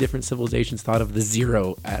that 3 different civilizations thought of the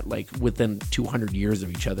zero at like within 200 years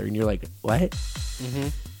of each other, and you're like, what?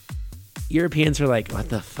 Europeans are like, what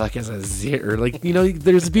the fuck is a zero? Or like, you know,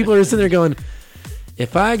 there's people who are sitting there going,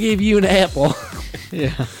 if I gave you an apple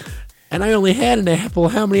Yeah. and I only had an apple,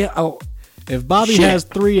 how many? Oh, If Bobby Shit. has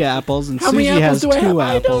 3 apples and how many Susie apples has do I have? 2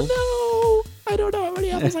 I don't apples, know. I don't know how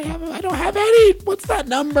many apples I have. I don't have any. What's that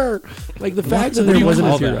number? Like the fact that What do there you wasn't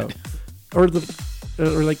a call zero, that?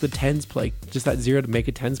 or like the tens place, just that zero to make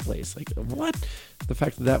a tens place. Like what? The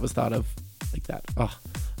fact that that was thought of like that. Oh,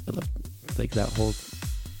 I love like that whole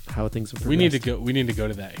how things have We need to progressed. go. We need to go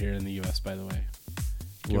to that here in the U.S. By the way,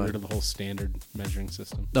 get What? rid of the whole standard measuring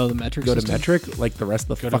system. no, the metric Go to system. metric like the rest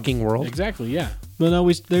of the Go to- fucking world. Exactly. Yeah. No,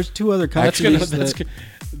 there's 2 other That's countries gonna. that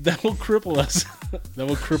That will cripple us. That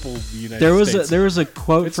will cripple the United States. there was a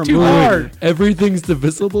quote It's from too hard. Everything's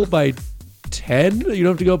divisible by 10. You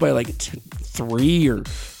don't have to go by like 3 or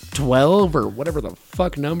 12 or whatever the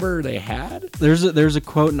fuck number they had. There's a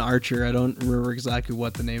quote in Archer. I don't remember exactly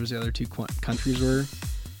what the names of the other 2 countries were,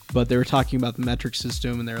 but they were talking about the metric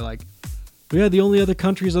system, and they were like, "Yeah, the only other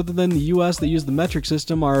countries other than the U.S. that use the metric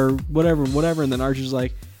system are whatever, whatever." And then Archer's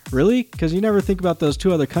like, "Really? Because you never think about those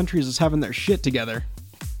 2 other countries as having their shit together."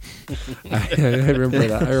 I remember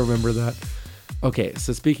that. I remember that. Okay,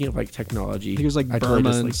 so speaking of like technology, I think it was like I Burma totally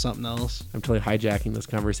just, and like, something else. I'm totally hijacking this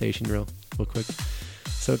conversation real quick.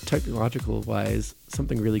 So technological wise,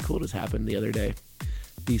 something really cool just happened the other day.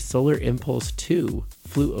 The Solar Impulse 2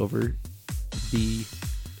 flew over the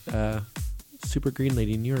Super Green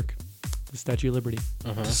Lady in New York, the Statue of Liberty.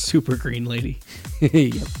 Uh-huh. Super green lady.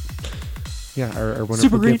 Yep. Yeah, our wonderful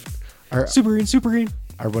Super green. gift. Our Super green.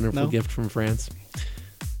 our wonderful No. gift from France.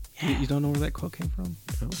 You don't know where that quote came from?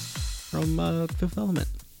 No. From Fifth Element.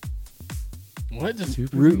 What? Does,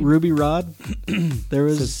 Super Green? Ruby Rod. There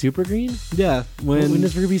So was Super Green? yeah When when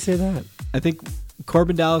does Ruby say that? I think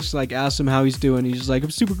Corbin Dallas like asked him how he's doing. He's just like,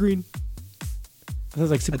 I'm super green. I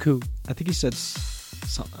was like super cool. I think he said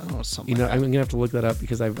something. I don't know, something. You know, like I'm gonna have to look that up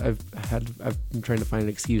because I've been trying to find an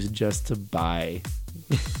excuse just to buy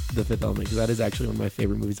the Fifth Element because that is actually one of my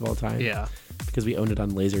favorite movies of all time. that. Yeah. because we owned it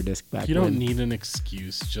on Laserdisc back You don't when. need an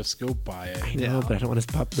excuse. Just go buy it. I know, Yeah. but I don't want to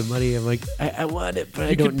pop the money. I'm like, I want it, but I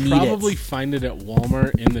You don't could need probably it. find it at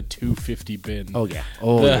Walmart in the 250 bin. Oh yeah.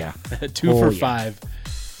 Oh The yeah. 2 Oh, for yeah. $5.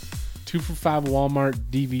 2 for $5 Walmart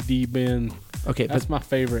DVD bin. Okay, That's but my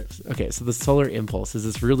favorite. okay, so the Solar Impulse is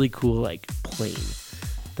this really cool like plane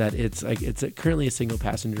that it's like currently a single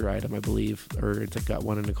passenger item, I believe, or it's like got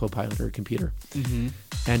one in a co-pilot or a computer,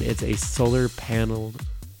 and it's a solar paneled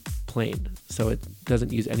plane, so it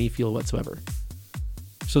doesn't use any fuel whatsoever.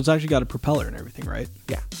 So it's actually got a propeller and everything, right?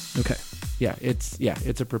 Yeah, Okay.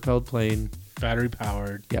 it's a propelled plane. Battery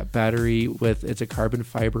powered. Yeah, battery with it's a carbon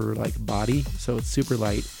fiber like body, so it's super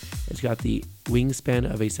light. It's got the wingspan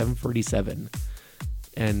of a 747,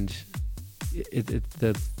 and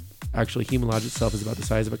the actual Humalog itself is about the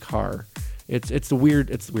size of a car. It's the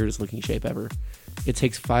weirdest looking shape ever. It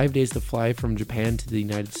takes 5 days to fly from Japan to the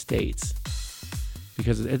United States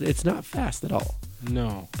because it's not fast at all.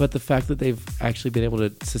 No. But the fact that they've actually been able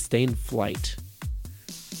to sustain flight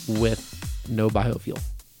with no biofuel.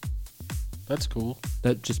 That's cool.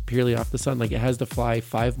 That just purely off the sun. Like it has to fly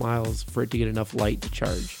 5 miles for it to get enough light to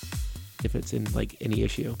charge if it's in like any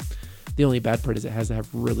issue. The only bad part is it has to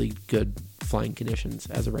have really good flying conditions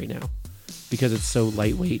as of right now because it's so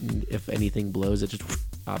lightweight, and if anything blows, it just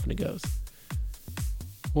off and it goes.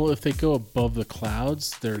 Well, if they go above the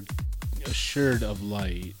clouds, they're assured of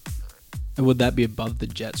light. And would that be above the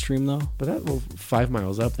jet stream though? But that, well, 5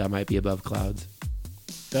 miles up, that might be above clouds.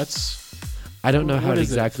 That's I don't know What how it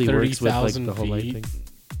is it, exactly works with like 30,000 the whole light feet? thing.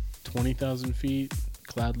 20,000 feet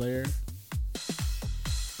cloud layer.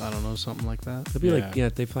 I don't know, something like that. It'd be like, yeah,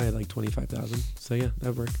 they fly at like 25,000. So yeah,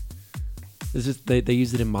 that'd work. It's just they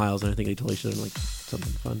use it in miles, and I think they totally should have like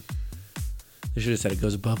something fun. They should have said it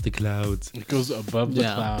goes above the clouds. It goes above the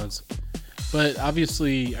Yeah. clouds. But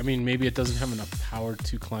obviously, I mean, maybe it doesn't have enough power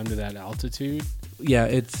to climb to that altitude. Yeah,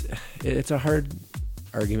 it's a hard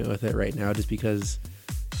argument with it right now, just because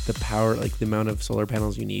the power, like the amount of solar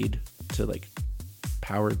panels you need to like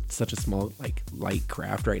power such a small like light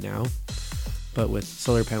craft right now. But with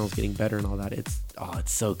solar panels getting better and all that, it's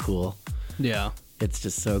so cool. Yeah. It's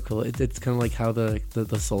just so cool. It's kind of like how the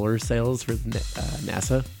solar sails for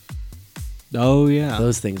NASA. Oh yeah.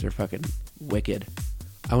 Those things are fucking wicked.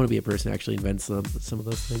 I want to be a person who actually invents some of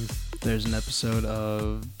those things. There's an episode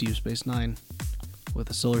of Deep Space Nine with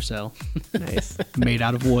a solar sail Nice. made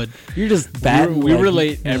out of wood. You're just bad. We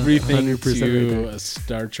relate yeah, everything 100% right to there. a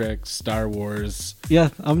Star Trek, Star Wars, Yeah,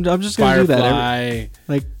 I'm just gonna do that. Firefly.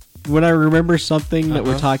 Like when I remember something that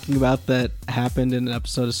we're Uh-huh. talking about that happened in an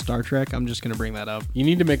episode of Star Trek, I'm just gonna bring that up. You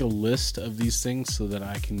need to make a list of these things so that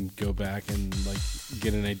I can go back and like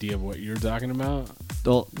get an idea of what you're talking about.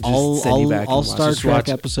 send you back and All watch. Star Just Trek watch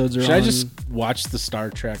it. episodes are Should on. I just watch the Star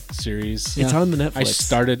Trek series? It's Yeah. on the Netflix. I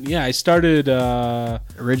started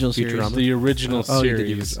original series. Futurama. the original Oh,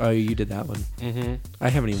 series. you did that one. Mm-hmm. I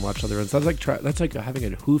haven't even watched other ones. That's like having a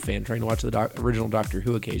Who fan trying to watch the original Doctor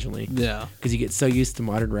Who occasionally. Yeah. Because you get so used to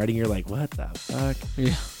modern writing, you're like, what the fuck?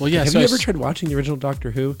 Yeah. Well, yeah. Have so you I ever s- tried watching the original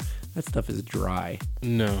Doctor Who? That stuff is dry.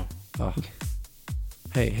 No. Oh.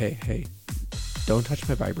 Hey. Don't touch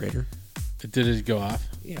my vibrator. Did it go off?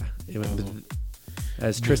 Yeah. It went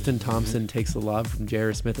as Tristan Thompson takes the lob from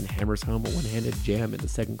J.R. Smith and hammers home a one-handed jam in the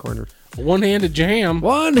second corner. One-handed jam.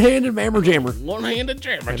 One-handed mammer jammer. One-handed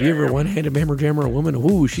jam. Have you ever one-handed mammer jammer a woman?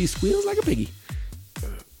 Ooh, she squeals like a piggy.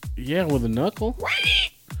 Yeah, with a knuckle.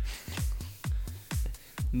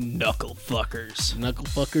 Knuckle fuckers. Knuckle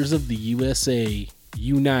fuckers of the USA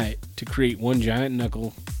unite to create one giant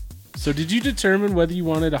knuckle. So, did you determine whether you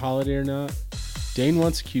wanted a holiday or not? Dane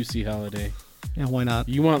wants a QC holiday. Yeah, why not?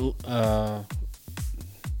 You want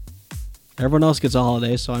Everyone else gets a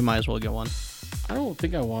holiday, so I might as well get one. I don't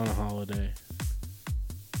think I want a holiday.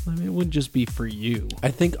 I mean, it wouldn't just be for you. I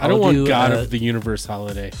think I don't I'll want do, God of the Universe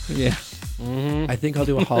holiday. Yeah. I think I'll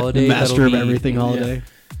do a holiday. Master that'll of be- everything holiday.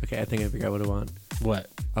 Okay, I think I figured out what I want. What?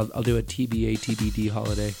 I'll do a TBA TBD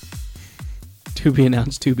holiday. To be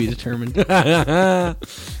announced, to be determined.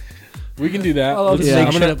 We can do that. I'll Let's- just make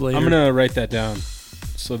I'm, shit gonna, up later. I'm gonna write that down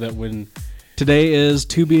so that when Today is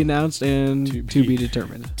to be announced and To to be- be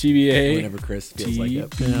determined. TBA Whenever Chris feels like it.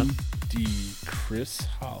 TBD Chris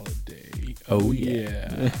holiday. Oh,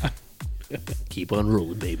 yeah. Keep on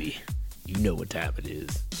rolling, baby. You know what time it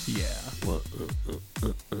is. Yeah.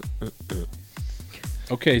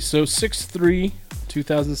 Okay, so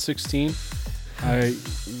 6/3/2016, I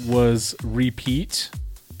was repeat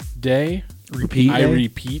day. Repeat I day?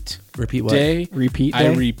 repeat Repeat what? day. Repeat I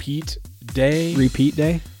day? repeat day. Repeat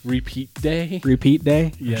day? Repeat day. Repeat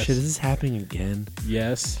day? Yes. Shit, is this happening again?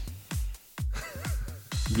 Yes.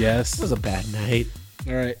 Yes. This was a bad night.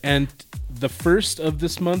 All right. And the first of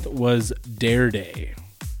this month was Dare Day.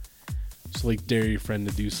 So like dare your friend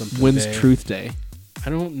to do something. When's day. Truth Day? I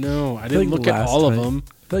don't know. I feel didn't like look the at last all of time- them.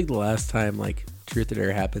 I feel like the last time like Truth or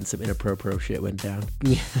Dare happened, some inappropriate shit went down.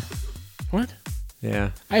 What?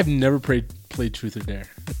 Yeah. I have never played Truth or Dare.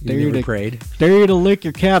 You Dare never to- prayed. Dare you to lick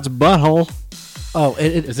your cat's butthole. Oh,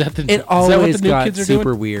 it Is that the? it is that always what the new got kids are super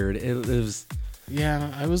doing? weird. It was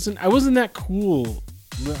Yeah, I wasn't that cool.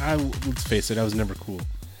 Let's face it, I was never cool.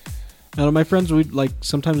 I don't know, my friends would like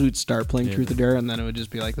sometimes we'd start playing Yeah. Truth or Dare and then it would just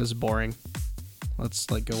be like, this is boring.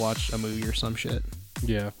 Let's like go watch a movie or some shit.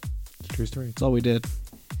 Yeah. true story. That's all we did.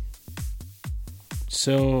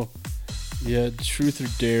 So, yeah, Truth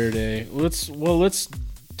or Dare Day. Let's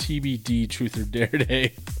TBD Truth or Dare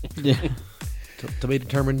Day. Yeah. To be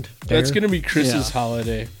determined. That's dare? gonna be Chris's Yeah.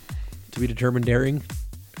 holiday. To be determined daring.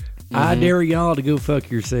 I dare y'all to go fuck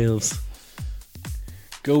yourselves.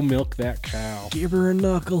 Go milk that cow. Give her a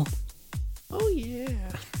knuckle. Oh yeah.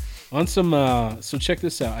 On some, so check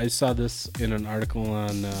this out. I saw this in an article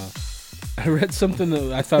on. I read something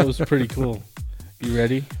that I thought was pretty cool. You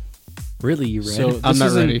ready? Really, you read? So I'm this not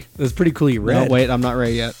isn't- ready. That's pretty cool. You No, read. wait, I'm not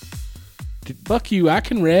ready yet. Fuck you! I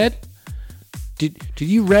can read. Did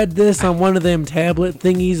you read this on one of them tablet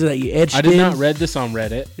thingies that you etched I did in? not read this on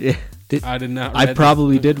Reddit. Yeah. I did not. I read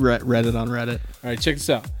probably this. did read it on Reddit. All right, check this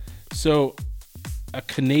out. So, a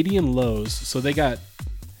Canadian Lowe's. So they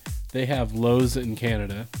have Lowe's in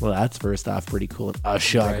Canada. Well, that's first off pretty cool. A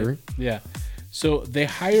shocker. Right? Yeah. So they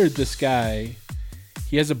hired this guy.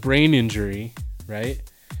 He has a brain injury, right?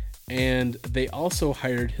 And they also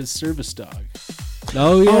hired his service dog.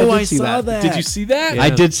 Oh yeah, Oh, I I did see saw that. that. Did you see that? Yeah. I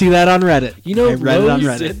did see that on Reddit. You know, I read it on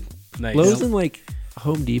Lowe's Reddit. Nice. Lowe's and like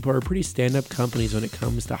Home Depot are pretty stand-up companies when it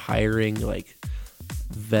comes to hiring like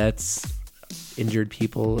vets, injured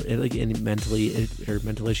people, and, like any mentally or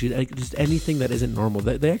mental issues, like just anything that isn't normal.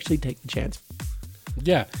 They actually take the chance.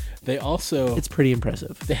 Yeah. They also It's pretty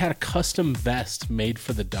impressive. they had a custom vest made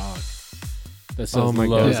for the dog that says Oh my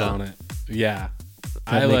Lowe's God. on it. Yeah.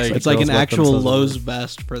 That I makes like. sense. It's like girls an let actual themselves Lowe's live.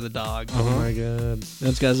 vest for the dog. Oh my god,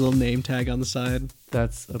 It's got his little name tag on the side.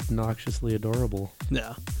 that's obnoxiously adorable.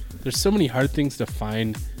 Yeah. There's so many hard things to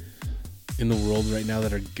find in the world right now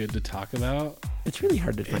that are good to talk about. It's really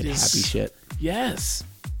hard to find is. happy shit. Yes.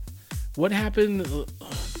 What happened?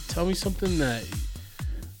 Tell me something that.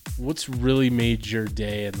 What's really made your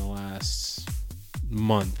day in the last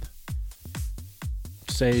month?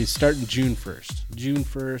 Say starting June 1st. June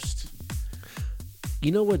 1st.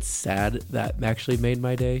 You know what's sad that actually made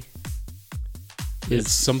my day?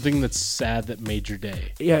 It's something that's sad that made your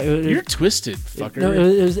day. Yeah, You're twisted, fucker. No,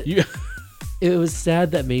 it was You, it was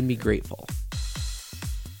sad that made me grateful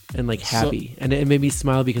and like So- happy, and it made me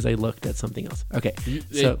smile because I looked at something else. Okay,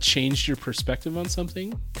 so it changed your perspective on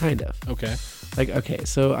something? kind of Okay. like okay.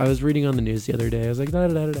 So I was reading on the news the other day. I was like da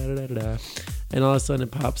da da da da da da, and all of a sudden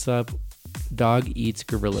it pops up: dog eats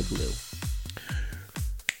Gorilla Glue.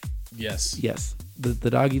 Yes. Yes, the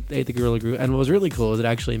dog ate the Gorilla Glue, and what was really cool is it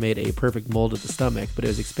actually made a perfect mold of the stomach, but it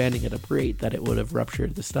was expanding at a rate that it would have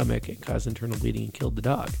ruptured the stomach and caused internal bleeding and killed the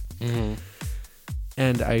dog. Mm-hmm.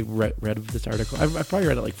 And I read this article. I've probably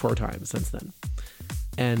read it like 4 times since then.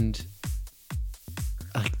 And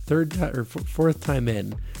like third time or fourth time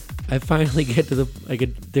in, I finally get to the like a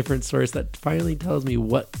different source that finally tells me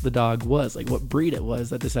what the dog was, like what breed it was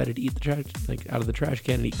that decided to eat the trash, like out of the trash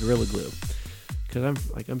can and eat Gorilla Glue. Because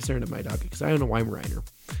I'm staring at my dog because I own a Weimaraner.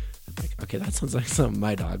 I'm like, okay, that sounds like something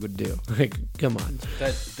my dog would do. Like, come on.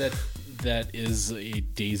 That is a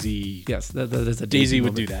Daisy. Yes, that is a Daisy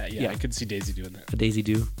would moment. do that. Yeah, I could see Daisy doing that. A Daisy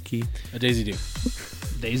do key. A Daisy do.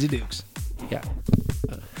 Daisy Dukes. Yeah.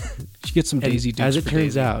 Should get some And Daisy Dukes. as it for turns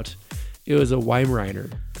Daisy. out, it was a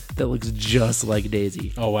Weimaraner that looks just like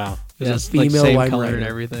Daisy. Oh wow. It was Yeah, a it's, like, female same color and Weimaraner.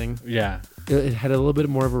 everything. Yeah. It had a little bit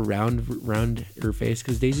more of a rounder face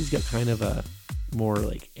because Daisy's got kind of a more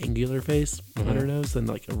like angular face on her nose than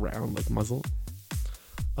like a round like muzzle.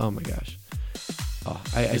 Oh my gosh! Oh,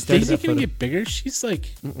 I Is started Daisy that gonna photo. get bigger? She's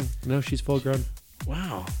like, No, she's full grown.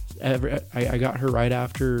 wow. I got her right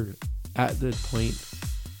after at the point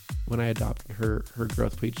when I adopted her. Her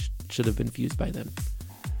growth plate should have been fused by then.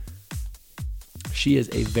 She is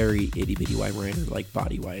a very itty bitty Weimaraner, like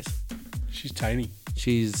body wise. She's tiny.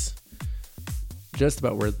 She's just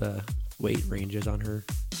about where the weight range is on her.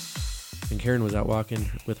 And Karen was out walking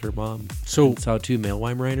with her mom. So- and saw 2 male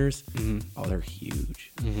Weimaraners. Mhm. Oh, they're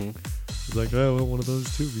huge. Mm-hmm. She's like, oh, I want one of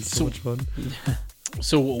those too. It'd be so So- much fun.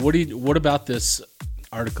 So what about this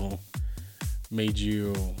article made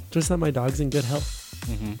you? Just that my dog's in good health.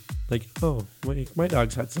 Mhm. Like, oh, my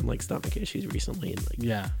dog's had some like stomach issues recently, and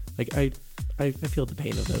Yeah. like I I feel the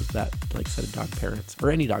pain of those that like set of dog parents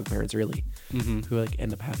or any dog parents really who like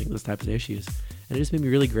end up having those types of issues. And it just made me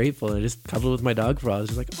really grateful. And I just cuddled with my dog for a while. I was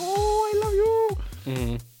just like, oh, I love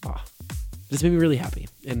you. Aw. It just made me really happy.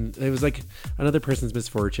 And it was like another person's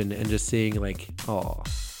misfortune, and just seeing like, oh,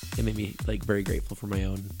 it made me like very grateful for my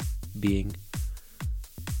own being.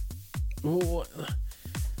 Well,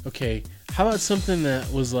 okay, how about something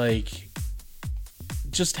that was like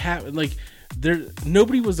just like there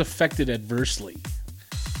nobody was affected adversely.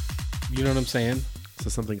 You know what I'm saying? So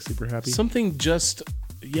something super happy. Something just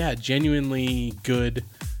genuinely good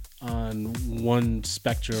on one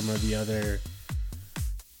spectrum or the other.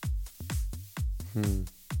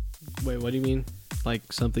 Wait, what do you mean?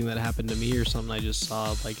 Like something that happened to me or something I just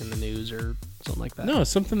saw like in the news or something like that? No,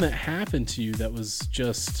 something that happened to you that was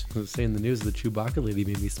just... I was saying the news, the Chewbacca lady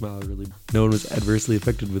made me smile really. No one was adversely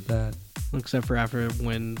affected with that. Except for after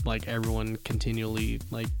when like everyone continually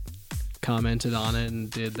like commented on it and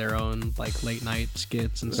did their own like late night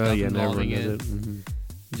skits and stuff involving it.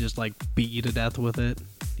 Just like beat you to death with it.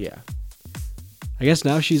 Yeah. I guess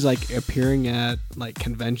now she's like appearing at like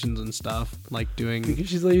conventions and stuff, like doing Because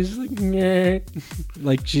she's like, nah.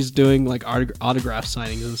 like she's doing like autograph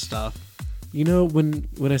signings and stuff. You know, when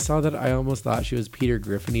I saw that, I almost thought she was Peter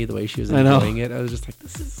Griffin-y, the way she was I know. enjoying it. I was just like,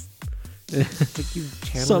 this is it's like you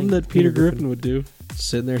channeling Something that Peter Griffin would do.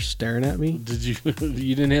 Sitting there staring at me. Did you...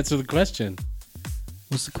 You didn't answer the question.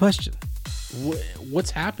 What's the question?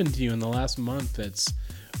 What's happened to you in the last month that's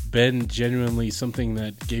been genuinely something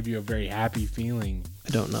that gave you a very happy feeling?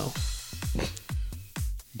 I don't know.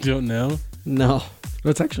 You don't know? No.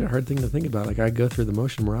 Well, it's actually a hard thing to think about. Like, I go through the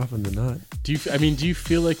motion more often than not. Do you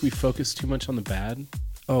feel like we focus too much on the bad?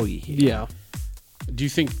 Oh, Yeah. Do you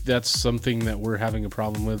think that's something that we're having a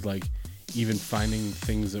problem with? Like, even finding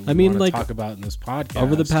things that we I mean, want to like, talk about in this podcast?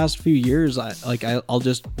 Over the past few years, I'll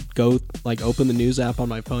just go like open the news app on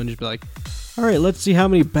my phone and just be like, all right, let's see how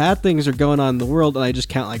many bad things are going on in the world, and I just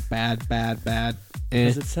count like bad,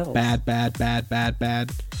 Because it sells. bad.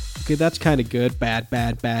 Okay, that's kind of good. Bad,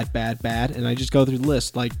 and I just go through the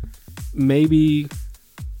list. Like maybe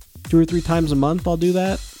 2 or 3 times a month, I'll do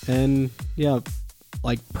that, and yeah,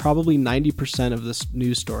 like probably 90% of this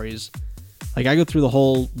news stories. Like I go through the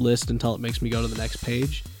whole list until it makes me go to the next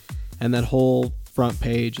page, and that whole front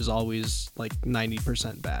page is always like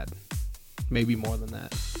 90% bad, maybe more than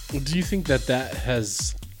that. Do you think that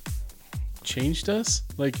has changed us?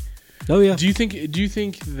 Like, Oh yeah. do you think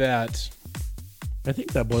that... I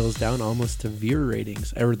think that boils down almost to viewer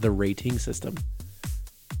ratings, or the rating system.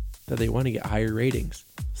 That they want to get higher ratings.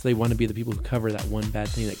 So they want to be the people who cover that one bad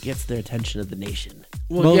thing that gets the attention of the nation.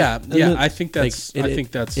 Well, yeah, then, I think that's... like, I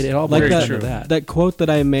think that's it all like boils very down true. to that. That quote that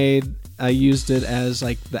I made, I used it as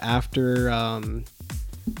like the after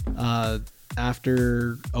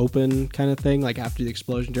open kind of thing, like after the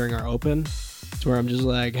explosion during our open. It's where I'm just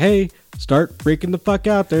like, hey, start freaking the fuck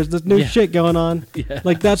out. There's this new Yeah. shit going on. Yeah.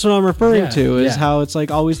 Like that's what I'm referring Yeah, to is yeah. how it's like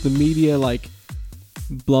always the media like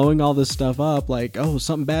blowing all this stuff up like, oh,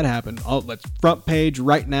 something bad happened. Oh, let's front page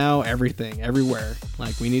right now, everything, everywhere.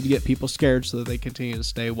 Like we need to get people scared so that they continue to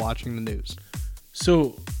stay watching the news.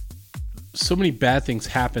 So many bad things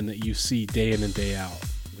happen that you see day in and day out.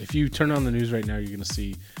 If you turn on the news right now, you're going to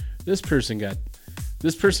see this person got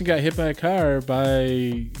hit by a car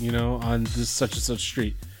on this such and such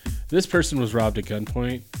street. This person was robbed at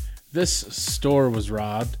gunpoint. This store was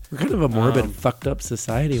robbed. We're kind of a morbid, fucked up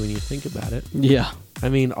society when you think about it. Yeah. I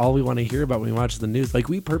mean, all we want to hear about when we watch the news, like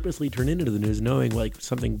we purposely turn into the news knowing like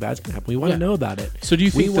something bad's gonna happen. We want to know about it. So do you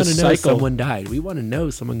think we want the to know cycle- someone died? We want to know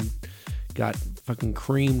someone got fucking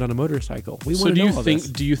creamed on a motorcycle. We So want to do know you all think this.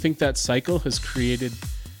 do you think that cycle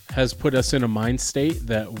has put us in a mind state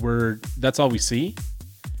that that's all we see?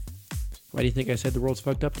 Why do you think I said the world's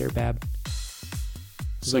fucked up there, Bab?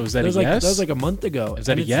 So is that a was yes? That was like a month ago. Is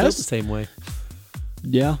that and a it's still yes? the same way.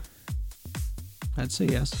 Yeah. I'd say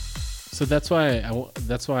yes. So that's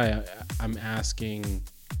why I'm asking.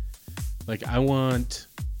 Like, I want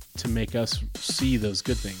to make us see those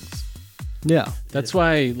good things. Yeah. That's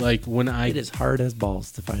why, like, when It is hard as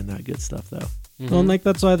balls to find that good stuff, though. Well, and like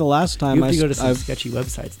that's why the last time You have to go to some I've sketchy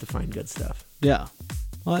websites to find good stuff. yeah.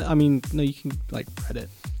 Well, I mean, no, you can like Reddit.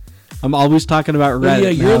 I'm always talking about Reddit. Well, yeah,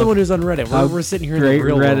 and you're how the one who's on Reddit. how We're sitting here in great the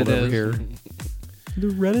real Reddit world over is. here. The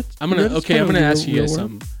Reddit. I'm gonna ask you guys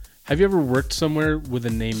something. Have you ever worked somewhere with a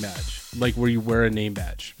name badge, like where you wear a name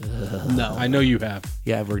badge? No, I know you have.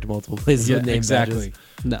 Yeah, I've worked multiple places Yeah, with name exactly.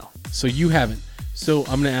 badges. no. So you haven't. So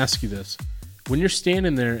I'm gonna ask you this: when you're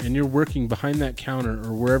standing there and you're working behind that counter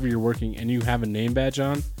or wherever you're working, and you have a name badge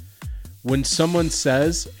on, when someone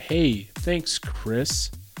says, "Hey, thanks, Chris,"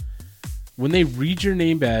 when they read your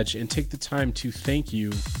name badge and take the time to thank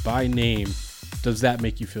you by name, does that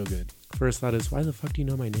make you feel good? First thought is, why the fuck do you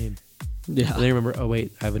know my name? Yeah. And then remember, oh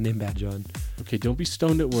wait, I have a name badge on. Okay, don't be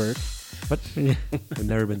stoned at work. What? I've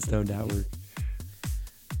never been stoned at work.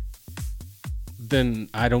 Then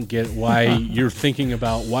I don't get why you're thinking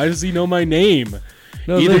about, why does he know my name?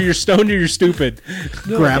 No, Either but- you're stoned or you're stupid.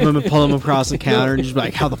 Grab him and pull him across the counter and just be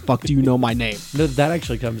like, how the fuck do you know my name? No, that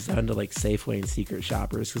actually comes down to like Safeway and Secret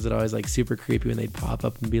Shoppers, because it always like super creepy when they'd pop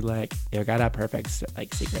up and be like, "You got a perfect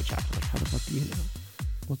like secret shop." I'm like, how the fuck do you know?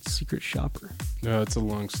 What's Secret Shopper? No, it's a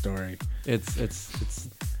long story. It's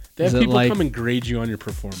They Is have it people like- come and grade you on your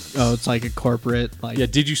performance. Oh, it's like a corporate, like, Yeah,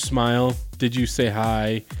 did you smile? Did you say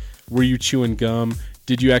hi? Were you chewing gum?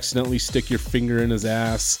 Did you accidentally stick your finger in his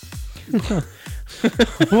ass?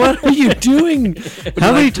 what are you doing?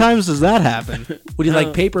 how many times does that happen? Would you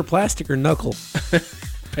like paper, plastic, or knuckle?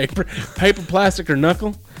 Paper, plastic, or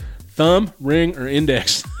knuckle? Thumb, ring, or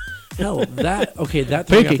index? Hell, that okay. That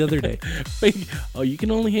threw me off Pinky. the other day. Oh, you can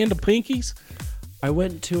only handle pinkies? I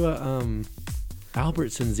went to a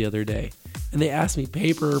Albertsons the other day, and they asked me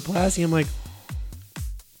paper or plastic. I'm like,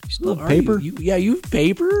 You still "Are have paper? you have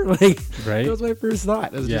paper?" Like, Right. that was my first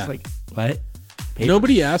thought. I was Yeah. just like, what? Paper?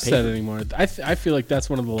 Nobody asks Paper. that anymore. I feel like that's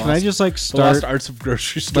one of the lost, Can I just like the lost start? arts of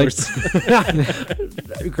grocery Like, stores.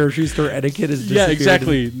 Grocery store etiquette is Yeah, disappeared.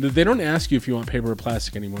 exactly. They don't ask you if you want paper or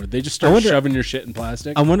plastic anymore. They just start wonder- shoving your shit in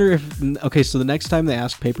plastic. I wonder if okay, so the next time they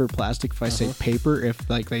ask paper or plastic, if I say Uh-huh. paper, if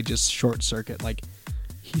like they just short circuit, like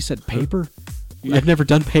he said paper. I've never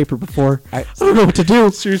done paper before. I don't know what to do.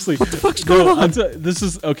 Seriously, What the fuck's going on? This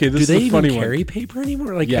is okay. This Do is they a even funny carry one. paper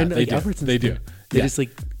anymore? Like, Yeah, I know, they like do. Albertsons They do. They Yeah. just like,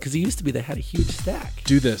 because it used to be they had a huge stack.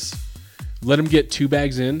 Do this. Let them get 2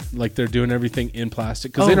 bags in, like they're doing everything in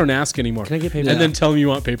plastic, because Oh. they don't ask anymore. Can I get paper? And Yeah. then tell them you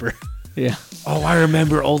want paper. Yeah. Oh, I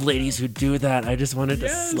remember old ladies who do that. I just wanted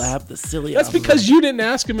Yes. to slap the silly. That's off of because them. you didn't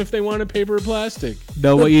ask them if they wanted paper or plastic.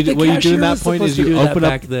 No, what you The what you do cashier in that was point supposed is to do you that open up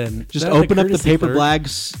back then. just Not the open up the courtesy paper clerk.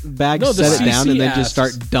 bag, No, the set it down, CC and then just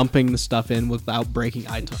asks. start dumping the stuff in without breaking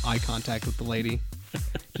eye contact with the lady.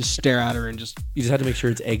 Just stare at her and just You just have to make sure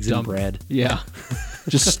it's eggs Dump. and bread. yeah,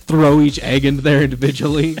 just throw each egg into there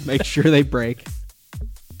individually. Make sure they break.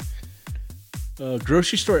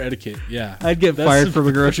 Grocery store etiquette. Yeah. I'd get That's fired the- from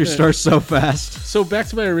a grocery store so fast. So back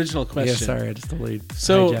to my original question. Yeah, sorry, I just totally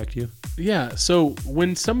So- hijacked you. Yeah. So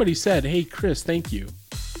when somebody said, "Hey, Chris, thank you,"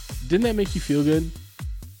 didn't that make you feel good?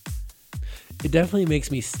 It definitely makes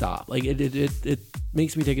me stop. Like it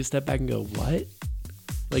makes me take a step back and go, what?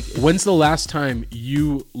 Like When's the last time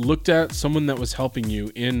you looked at someone that was helping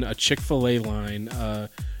you in a Chick-fil-A line,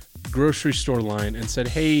 grocery store line, and said,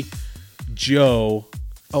 "Hey, Joe,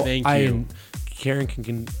 thank you." Karen can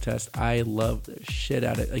contest. I love the shit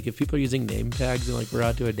out of it. Like if people are using name tags and like we're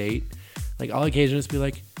out to a date, like I'll occasionally just be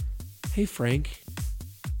like, "Hey Frank,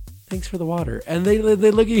 thanks for the water," and they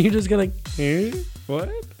look at you just kind of like, eh? What?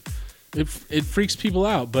 It freaks people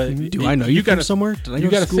out, but Do I know you gotta, from somewhere? Did I you go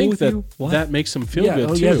to gotta school think with that you? What? that makes them feel yeah, good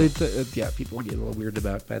oh, too. yeah, yeah. People get a little weirded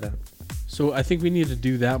about by that. So I think we need to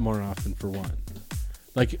do that more often. For one,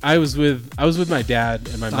 like I was with my dad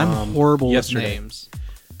and my mom. I'm horrible yesterday. with names.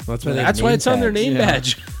 Well, that's why, they have That's why name it's on their tags. name Yeah.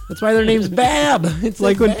 badge. That's why their name's Bab. It's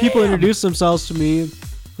Like when people Bab. introduce themselves to me,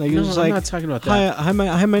 like No, it's just I'm like, not talking about that. Hi,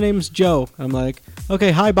 my name's Joe. I'm like, okay,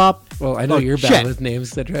 hi, Bob. Well, I know Oh, you're shit. bad with names.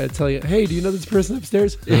 'Cause I try to tell you, hey, do you know this person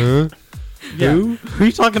upstairs? Yeah. Who are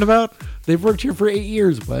you talking about? They've worked here for 8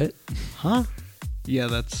 years. What? Huh? Yeah,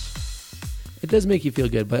 that's It does make you feel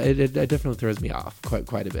good, but it definitely throws me off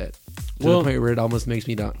quite a bit. To Well- the point where it almost makes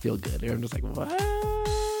me not feel good. I'm just like, what?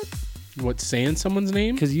 What, saying someone's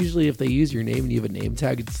name? Because usually if they use your name and you have a name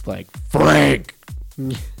tag, it's like, Frank!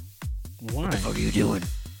 Why? What are you doing?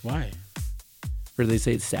 Why? Or they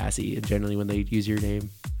say it's sassy, and generally when they use your name.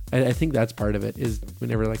 I think that's part of it, is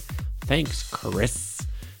whenever like, thanks, Chris.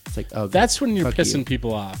 It's like, oh, That's when you're fuck pissing you.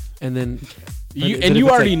 people off. And then... You, but and if you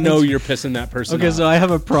it's already like, know thanks- you're pissing that person okay. off. So I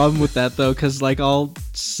have a problem with that though, because like I'll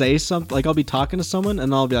say something, like I'll be talking to someone,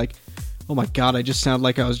 and I'll be like, "Oh my god, I just sound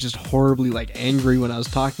like I was just horribly like angry when I was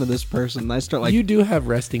talking to this person." And I start like, you do have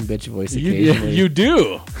resting bitch voice you, occasionally. you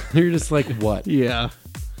do. You're just like, what? yeah,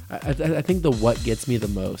 I think the what gets me the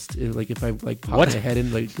most. Like if I like pop What? my head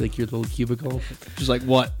in like your little cubicle, just like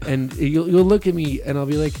what? and you'll look at me and I'll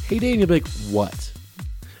be like, "Hey, Dan," you'll be like, "What?"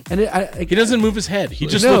 And He doesn't move his head. He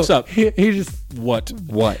just No, looks up. He just What?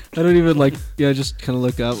 what? I don't even like. Yeah, just kind of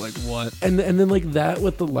look up like what. And then like that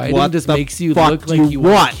with the lighting What just the makes you fuck look like you you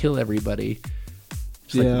want want? to kill everybody.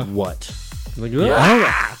 Just Yeah. like what? Like,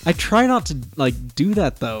 I try not to like do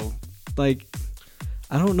that though. Like,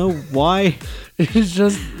 I don't know why. it's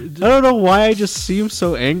just I don't know why I just seem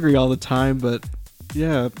so angry all the time, but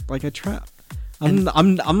yeah, like I try.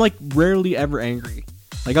 I'm like rarely ever angry.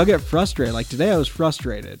 Like I'll get frustrated. Like today I was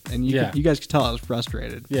frustrated, and you guys could tell I was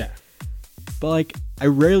frustrated. Yeah. But like I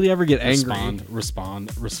rarely ever get angry.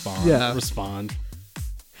 Respond. Yeah. Respond.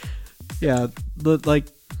 Yeah, but like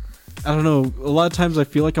I don't know. A lot of times I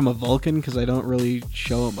feel like I'm a Vulcan because I don't really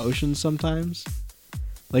show emotions sometimes.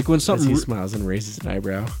 Like when As something he smiles and raises an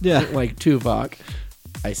eyebrow. Yeah. Like Tuvok.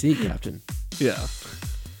 I see, Captain. Yeah.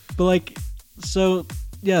 But like so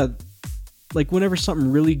yeah, like whenever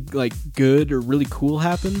something really like good or really cool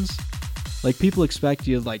happens, like people expect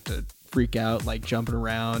you like to freak out, like jumping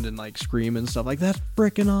around and like screaming and stuff like that's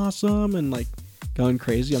freaking awesome and like going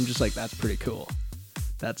crazy. I'm just like that's pretty cool.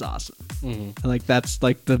 That's awesome. Mm-hmm. And like that's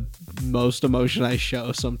like the most emotion I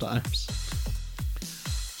show sometimes.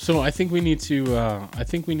 So I think we need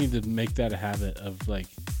to make that a habit of like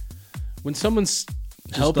when someone's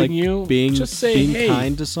helping like you, being just say, being hey,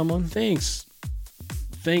 kind to someone. Thanks,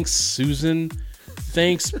 Susan.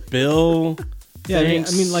 Thanks, Bill. Yeah,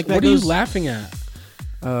 Thanks. I mean, like that what goes- are you laughing at?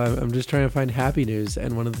 I'm just trying to find happy news,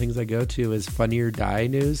 and one of the things I go to is Funny or Die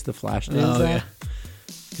News, the Flash News Oh, app,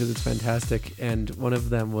 because it's fantastic. And one of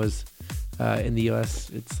them was in the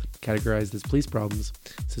U.S. It's categorized as police problems.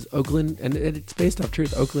 It says Oakland, and it's based off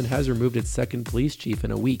truth. Oakland has removed its second police chief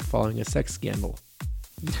in a week following a sex scandal.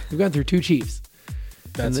 We've gone through 2 chiefs.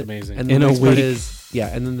 That's And amazing. And the In a next one week. is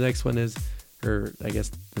and then the next one is, or I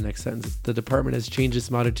guess the next sentence is, the department has changed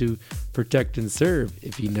its motto to protect and serve,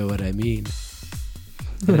 if you know what I mean.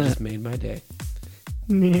 And it just made my day.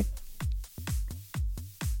 But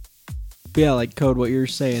yeah, like Code, what you're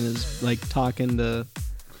saying is like talking to,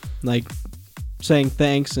 like saying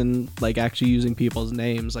thanks and like actually using people's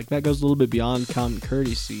names. Like that goes a little bit beyond common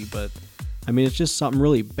courtesy, but I mean it's just something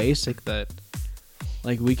really basic that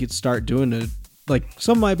like we could start doing to like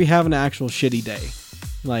someone might be having an actual shitty day.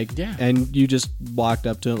 Like Yeah. and you just walked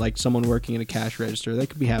up to like someone working in a cash register, they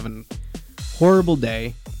could be having a horrible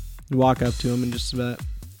day. You walk up to them and just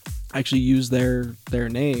actually use their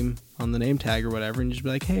name on the name tag or whatever and just be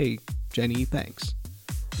like, hey Jenny, thanks.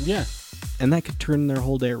 Yeah. And that could turn their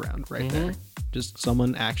whole day around right Mhm. there. Just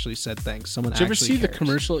someone actually said thanks. Someone Did you ever actually see the cares.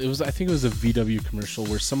 commercial? I think it was a VW commercial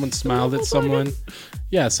where someone smiled at someone.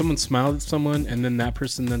 Yeah, someone smiled at someone, and then that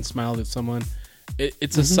person then smiled at someone.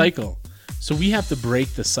 It's a cycle. So we have to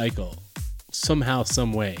break the cycle somehow,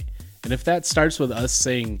 some way. And if that starts with us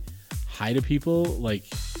saying hi to people, like,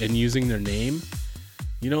 and using their name,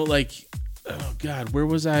 like, oh God, where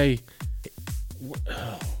was I? What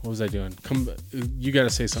was I doing? You got to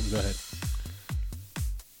say something. Go ahead.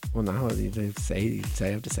 Well, now you I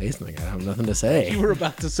have to say something. I have nothing to say. You were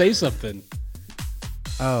about to say something.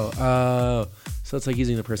 So it's like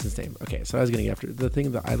using the person's name. Okay, so I was getting after the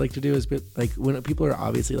thing that I like to do is like when people are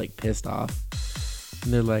obviously like pissed off,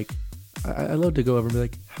 and they're like, I love to go over and be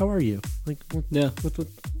like, "How are you?" Like,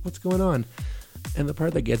 what's going on? And the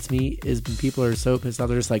part that gets me is when people are so pissed off,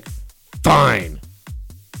 they're just like, "Fine."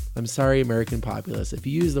 I'm sorry, American populace. If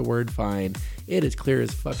you use the word "fine," it is clear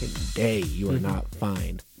as fucking day you are not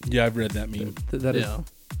fine. Yeah, I've read that meme. That is Yeah.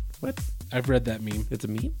 what? I've read that meme. It's a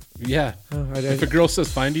meme. Yeah. Oh, If a girl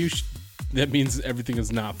says fine to you, that means everything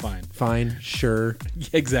is not fine. fine, sure.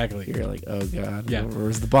 Exactly. You're like, oh god, Yeah.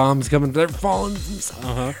 Where's the bombs coming? They're falling. From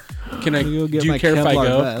somewhere. Can I? You'll Do get you my care if I Kevlar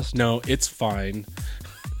go? vest. No, it's fine.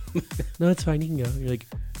 No, it's fine. You can go. You're like,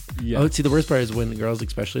 Yeah. oh, see, the worst part is when the girls,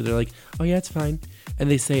 especially, they're like, oh yeah, it's fine, and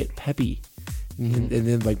they say it peppy, and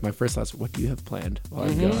then like my first thoughts, what do you have planned while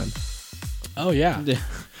I'm gone? Oh yeah. Yeah.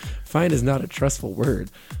 Fine is not a trustful word.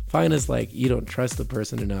 Fine is like you don't trust the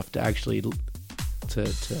person enough to actually to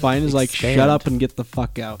Fine is like expand. shut up and get the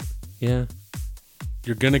fuck out. Yeah,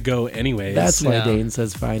 You're gonna go anyways. that's why Yeah. Dane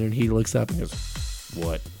says fine, and he looks up and goes,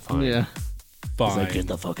 what? Fine. Yeah. fine. Like, get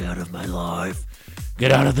the fuck out of my life.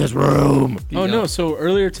 Get out of this room. Oh no! So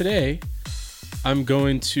earlier today, I'm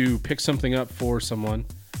going to pick something up for someone,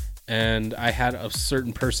 and I had a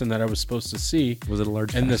certain person that I was supposed to see, Was it a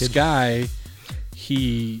large and this package? guy,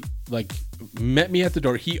 he like met me at the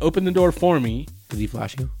door. He opened the door for me, Did he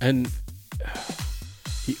flash you? and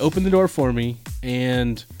he opened the door for me,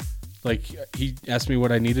 and like he asked me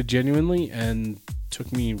what I needed genuinely, and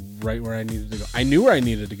took me right where I needed to go. I knew where I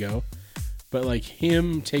needed to go, but like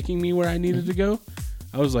him taking me where I needed to go,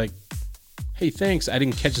 I was like, hey, thanks. I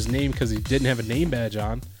didn't catch his name because he didn't have a name badge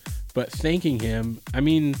on, but thanking him, I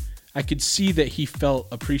mean, I could see that he felt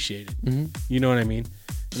appreciated. You know what I mean?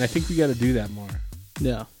 And I think we got to do that more.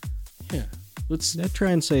 Yeah. Yeah. Let's. I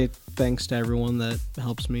try and say thanks to everyone that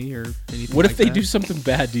helps me or anything. What if like they that. do something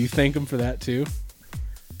bad? Do you thank them for that too?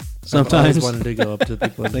 I've Sometimes. always wanted to go up to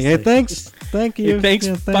people and Like, just hey, say, thanks. Thank you. Hey, thanks,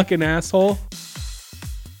 Yeah, fucking asshole.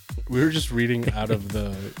 We were just reading out of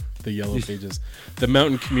the the yellow pages. The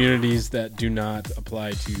mountain communities that do not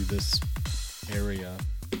apply to this area.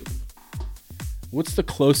 What's the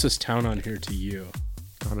closest town on here to you?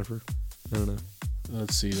 Conifer. I don't know.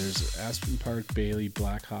 Let's see. There's Aspen Park, Bailey,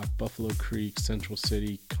 Blackhawk, Buffalo Creek, Central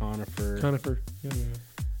City, Conifer, Yeah.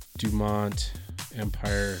 Dumont,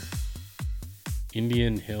 Empire,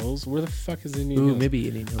 Indian Hills. Where the fuck is Indian Ooh, Hills? maybe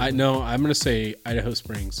Indian Hills. I know. I'm gonna say Idaho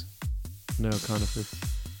Springs. No, Conifer.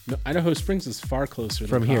 No, Idaho Springs is far closer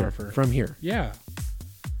From than here. Conifer. From here. Yeah.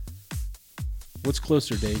 What's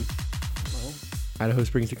closer, Dave? Idaho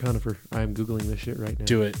Springs to Conifer. I'm Googling this shit right now.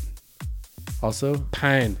 Do it. Also,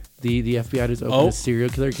 Pine. the FBI just opened a serial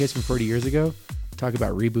killer case from 40 years ago. Talk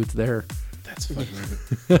about reboots there. That's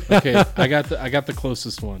fucking okay. I got the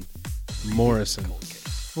closest one. Morrison.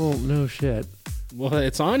 Oh, no shit. Well,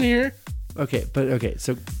 it's on here. Okay,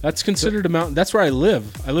 so That's considered a mountain. That's where I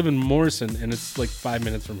live. I live in Morrison, and it's like 5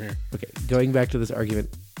 minutes from here. going back to this argument,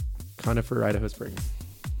 Conifer, Idaho Springs.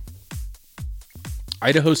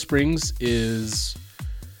 Idaho Springs is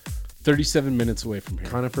 37 minutes away from here.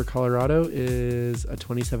 Conifer, Colorado is a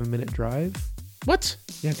 27-minute drive. What?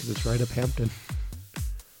 Yeah, because it's right up Hampton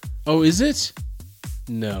Oh, is it?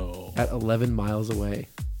 No. at 11 miles away.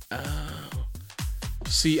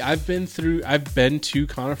 See, I've been to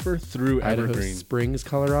Conifer through Idaho Evergreen. Springs,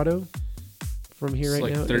 Colorado, from here It's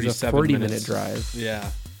right like now, is a 37 40-minute minutes. drive, Yeah.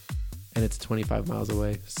 and it's 25 miles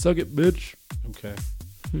away. Suck it, bitch. Okay.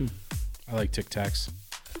 I like Tic Tacs.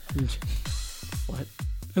 What?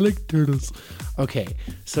 I like turtles. Okay,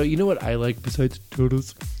 so you know what I like besides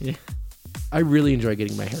turtles? Yeah. I really enjoy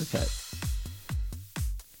getting my hair cut.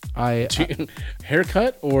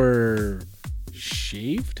 Haircut or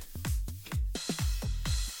shaved?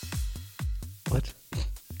 What?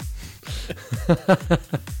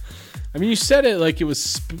 I mean, you said it like it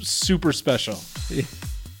was super special. Yeah.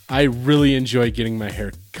 I really enjoy getting my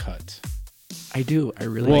hair cut. I do. I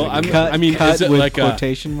really Well, like it. I mean, cut is it with like a?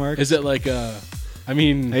 quotation marks? Is it like a? I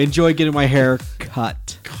mean, I enjoy getting my hair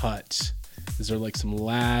cut. cut. Is there like some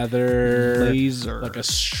lather? Laser. Like a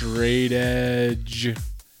straight edge.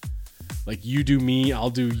 Like you do me,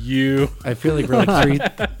 I'll do you. I feel like we're like 3.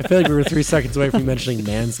 I feel like we were 3 seconds away from mentioning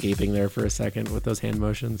manscaping there for a second with those hand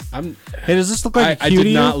motions. Hey, does this look like I a cutie?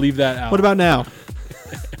 did not leave that out. What about now?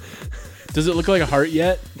 Does it look like a heart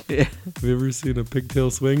yet? Have you ever seen a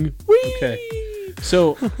pigtail swing? Okay.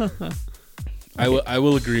 So I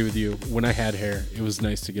will agree with you. When I had hair, it was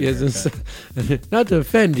nice to get a haircut. Not to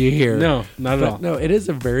offend you here. No, not at all. No, it is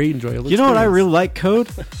a very enjoyable. You know what I experience. really like, Code?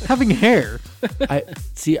 Having hair.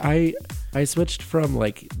 I switched from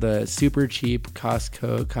like the super cheap cost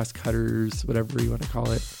cutters, whatever you want to call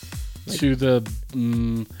it, To the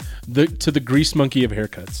grease monkey of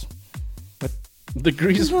haircuts. What? The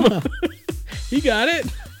grease monkey. He got it.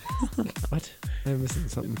 What? I'm missing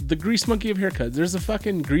something. The grease monkey of haircuts. There's a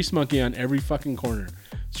fucking grease monkey on every fucking corner.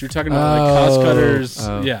 So you're talking about like cost cutters.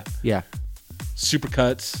 Oh. Yeah. Super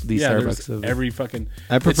cuts. The yeah, Starbucks there's of it. every fucking.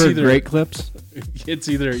 I prefer either- great clips. It's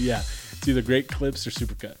either great clips or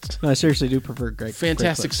super cuts. I seriously do prefer great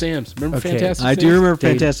Fantastic great clips. Sam's. Remember Okay. Fantastic I Sam's? do remember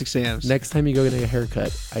Dave, Fantastic Sam's. Next time you go get a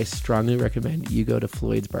haircut, I strongly recommend you go to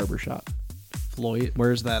Floyd's Barbershop. Floyd,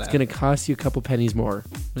 where's that It's at? going to cost you a couple pennies more,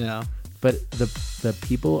 Yeah. but the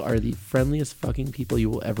people are the friendliest fucking people you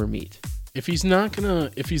will ever meet. If he's not gonna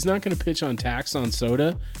pitch on tax on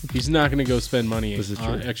soda, he's not gonna go spend money This is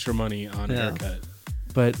on true. extra money on a Yeah. haircut.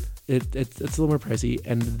 But it's a little more pricey,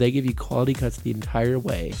 and they give you quality cuts the entire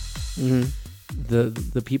way. Mm-hmm.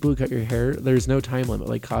 The people who cut your hair, there's no time limit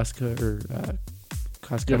like cost You have cutters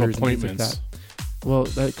and things like appointments. that. Well,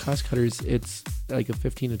 that cost cutters, it's like a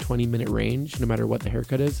 15 to 20 minute range, no matter what the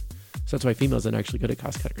haircut is. So that's why females don't actually go to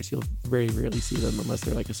cost cutters. You'll very rarely see them unless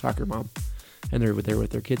they're like a soccer mom and they're there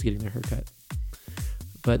with their kids getting their haircut.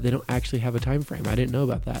 But they don't actually have a time frame. I didn't know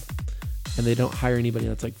about that. And they don't hire anybody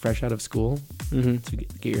that's like fresh out of school Mm-hmm. to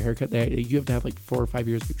get your haircut. You have to have like 4 or 5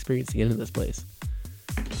 years of experience to get into this place.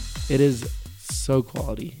 It is so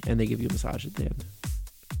quality, and they give you a massage at the end.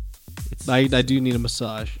 It's I do need a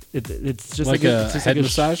massage. it's just Like like a it's just head like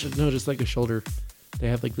massage? no, just like a shoulder. They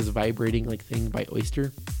have like this vibrating like thing by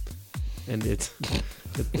Oyster, and it's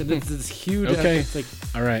this huge. Okay. It's like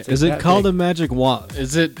All right. Is it that called big. a magic wand?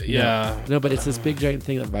 Is it? Yeah. no, but it's this big giant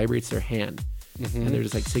thing that vibrates their hand, and they're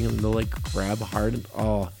just like singing. And they'll like grab hard, and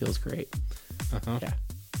it feels great. Uh-huh. Yeah,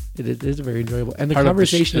 it is very enjoyable, and the Part of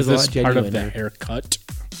conversation is a this lot genuine. part of the there. haircut.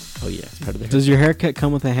 Oh yeah, it's part of the hair. Does your haircut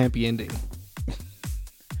come with a happy ending?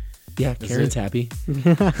 Yeah, Is Karen's it? happy.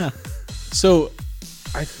 So,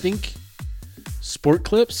 I think Sport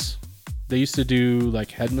Clips, they used to do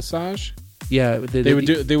like head massage. Yeah, They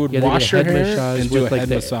would wash your hair and do a head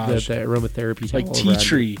massage. The aromatherapy towel Like tea around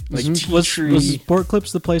tree. it. Like tea Was tree. Sport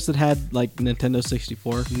Clips the place that had like Nintendo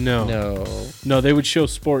 64? No. No, They would show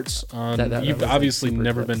sports on. That You've was like obviously Super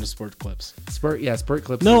never Clips. been to Sport Clips. Sport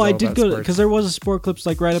Clips. No, was I all did about go sports. because there was a Sport Clips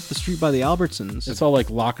like right up the street by the Albertsons. It's all like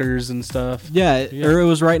lockers and stuff. Yeah, Yeah. or it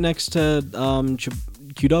was right next to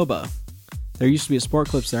Qdoba. There used to be a Sport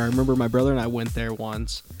Clips there. I remember my brother and I went there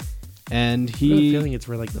once, and I have a he. feeling it's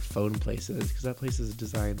where like the phone place is because that place is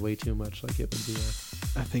designed way too much like it would be.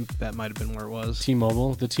 I think that might have been where it was.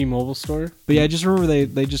 T-Mobile, the T-Mobile store. But yeah, I just remember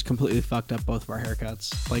they just completely fucked up both of our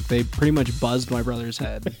haircuts. Like they pretty much buzzed my brother's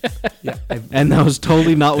head, Yeah, and that was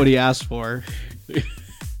totally not what he asked for.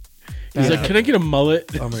 He's like, "Can I get a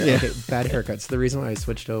mullet?" Oh my god! Yeah. Okay, bad haircuts. The reason why I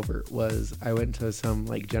switched over was I went to some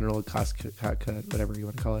like general cost cut, whatever you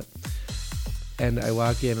want to call it, and I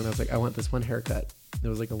walk in and I was like, I want this one haircut. It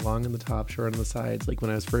was like a long on the top, short on the sides. Like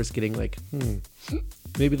when I was first getting like,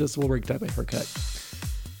 maybe this will work type of haircut.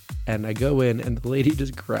 And I go in and the lady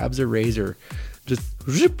just grabs a razor, just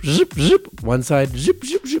zip zip zip one side, zip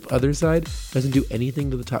zip zip other side. Doesn't do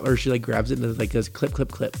anything to the top, or she like grabs it and like does clip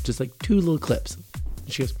clip clip, just like 2 little clips.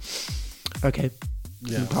 And she goes, okay.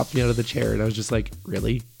 Yeah. And popped me out of the chair, and I was just like,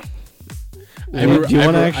 really? I have, Do you I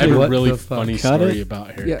have wanna a- I actually- have a what really the fuck? funny Cut story it?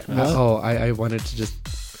 about Yeah. haircuts. I wanted to just.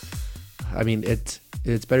 I mean, it's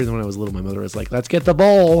better than when I was little. My mother was like, "Let's get the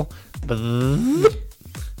bowl."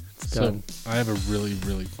 It's So done. I have a really,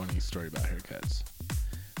 really funny story about haircuts.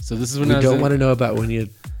 So this is when We I was don't in- want to know about when you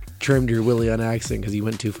trimmed your willy on accident because you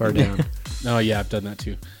went too far down. Oh yeah, I've done that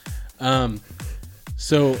too.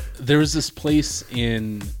 So there was this place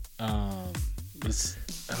in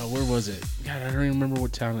where was it? God, I don't even remember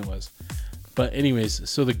what town it was. But anyways,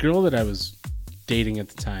 so the girl that I was dating at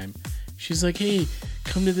the time, she's like, "Hey,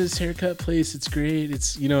 come to this haircut place. It's great.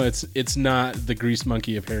 It's it's not the Grease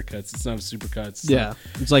Monkey of haircuts. It's not a Supercuts. Yeah,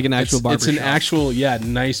 it's like an actual barber It's an shop. actual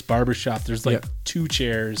nice barber shop. There's like Yeah. 2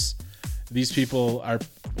 chairs. These people are.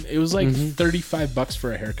 It was like $35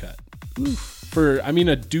 for a haircut. For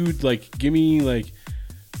a dude like give me a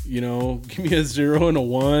 0 and a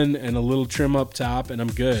 1 and a little trim up top and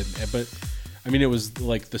I'm good. But it was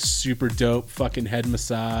like the super dope fucking head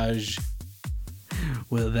massage.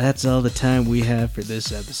 Well, that's all the time we have for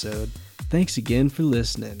this episode. Thanks again for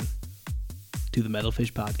listening to the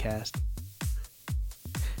Metalfish Podcast.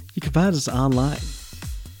 You can find us online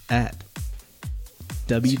at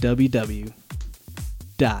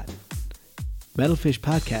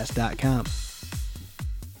www.metalfishpodcast.com.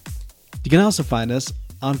 You can also find us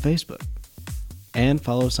on Facebook and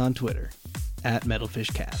follow us on Twitter at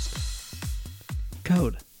MetalfishCast.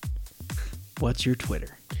 Code. What's your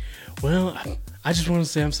Twitter? Well, I just want to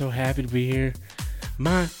say I'm so happy to be here.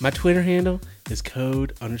 My Twitter handle is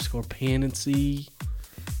code_panancy.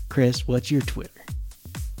 Chris, what's your Twitter?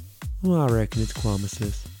 Well, I reckon it's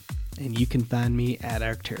Quamasis. And you can find me at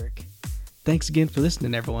Arcturic. Thanks again for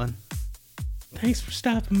listening, everyone. Thanks for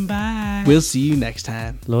stopping by. We'll see you next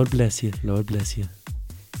time. Lord bless you. Lord bless you.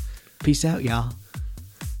 Peace out, y'all.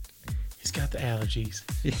 He's got the allergies.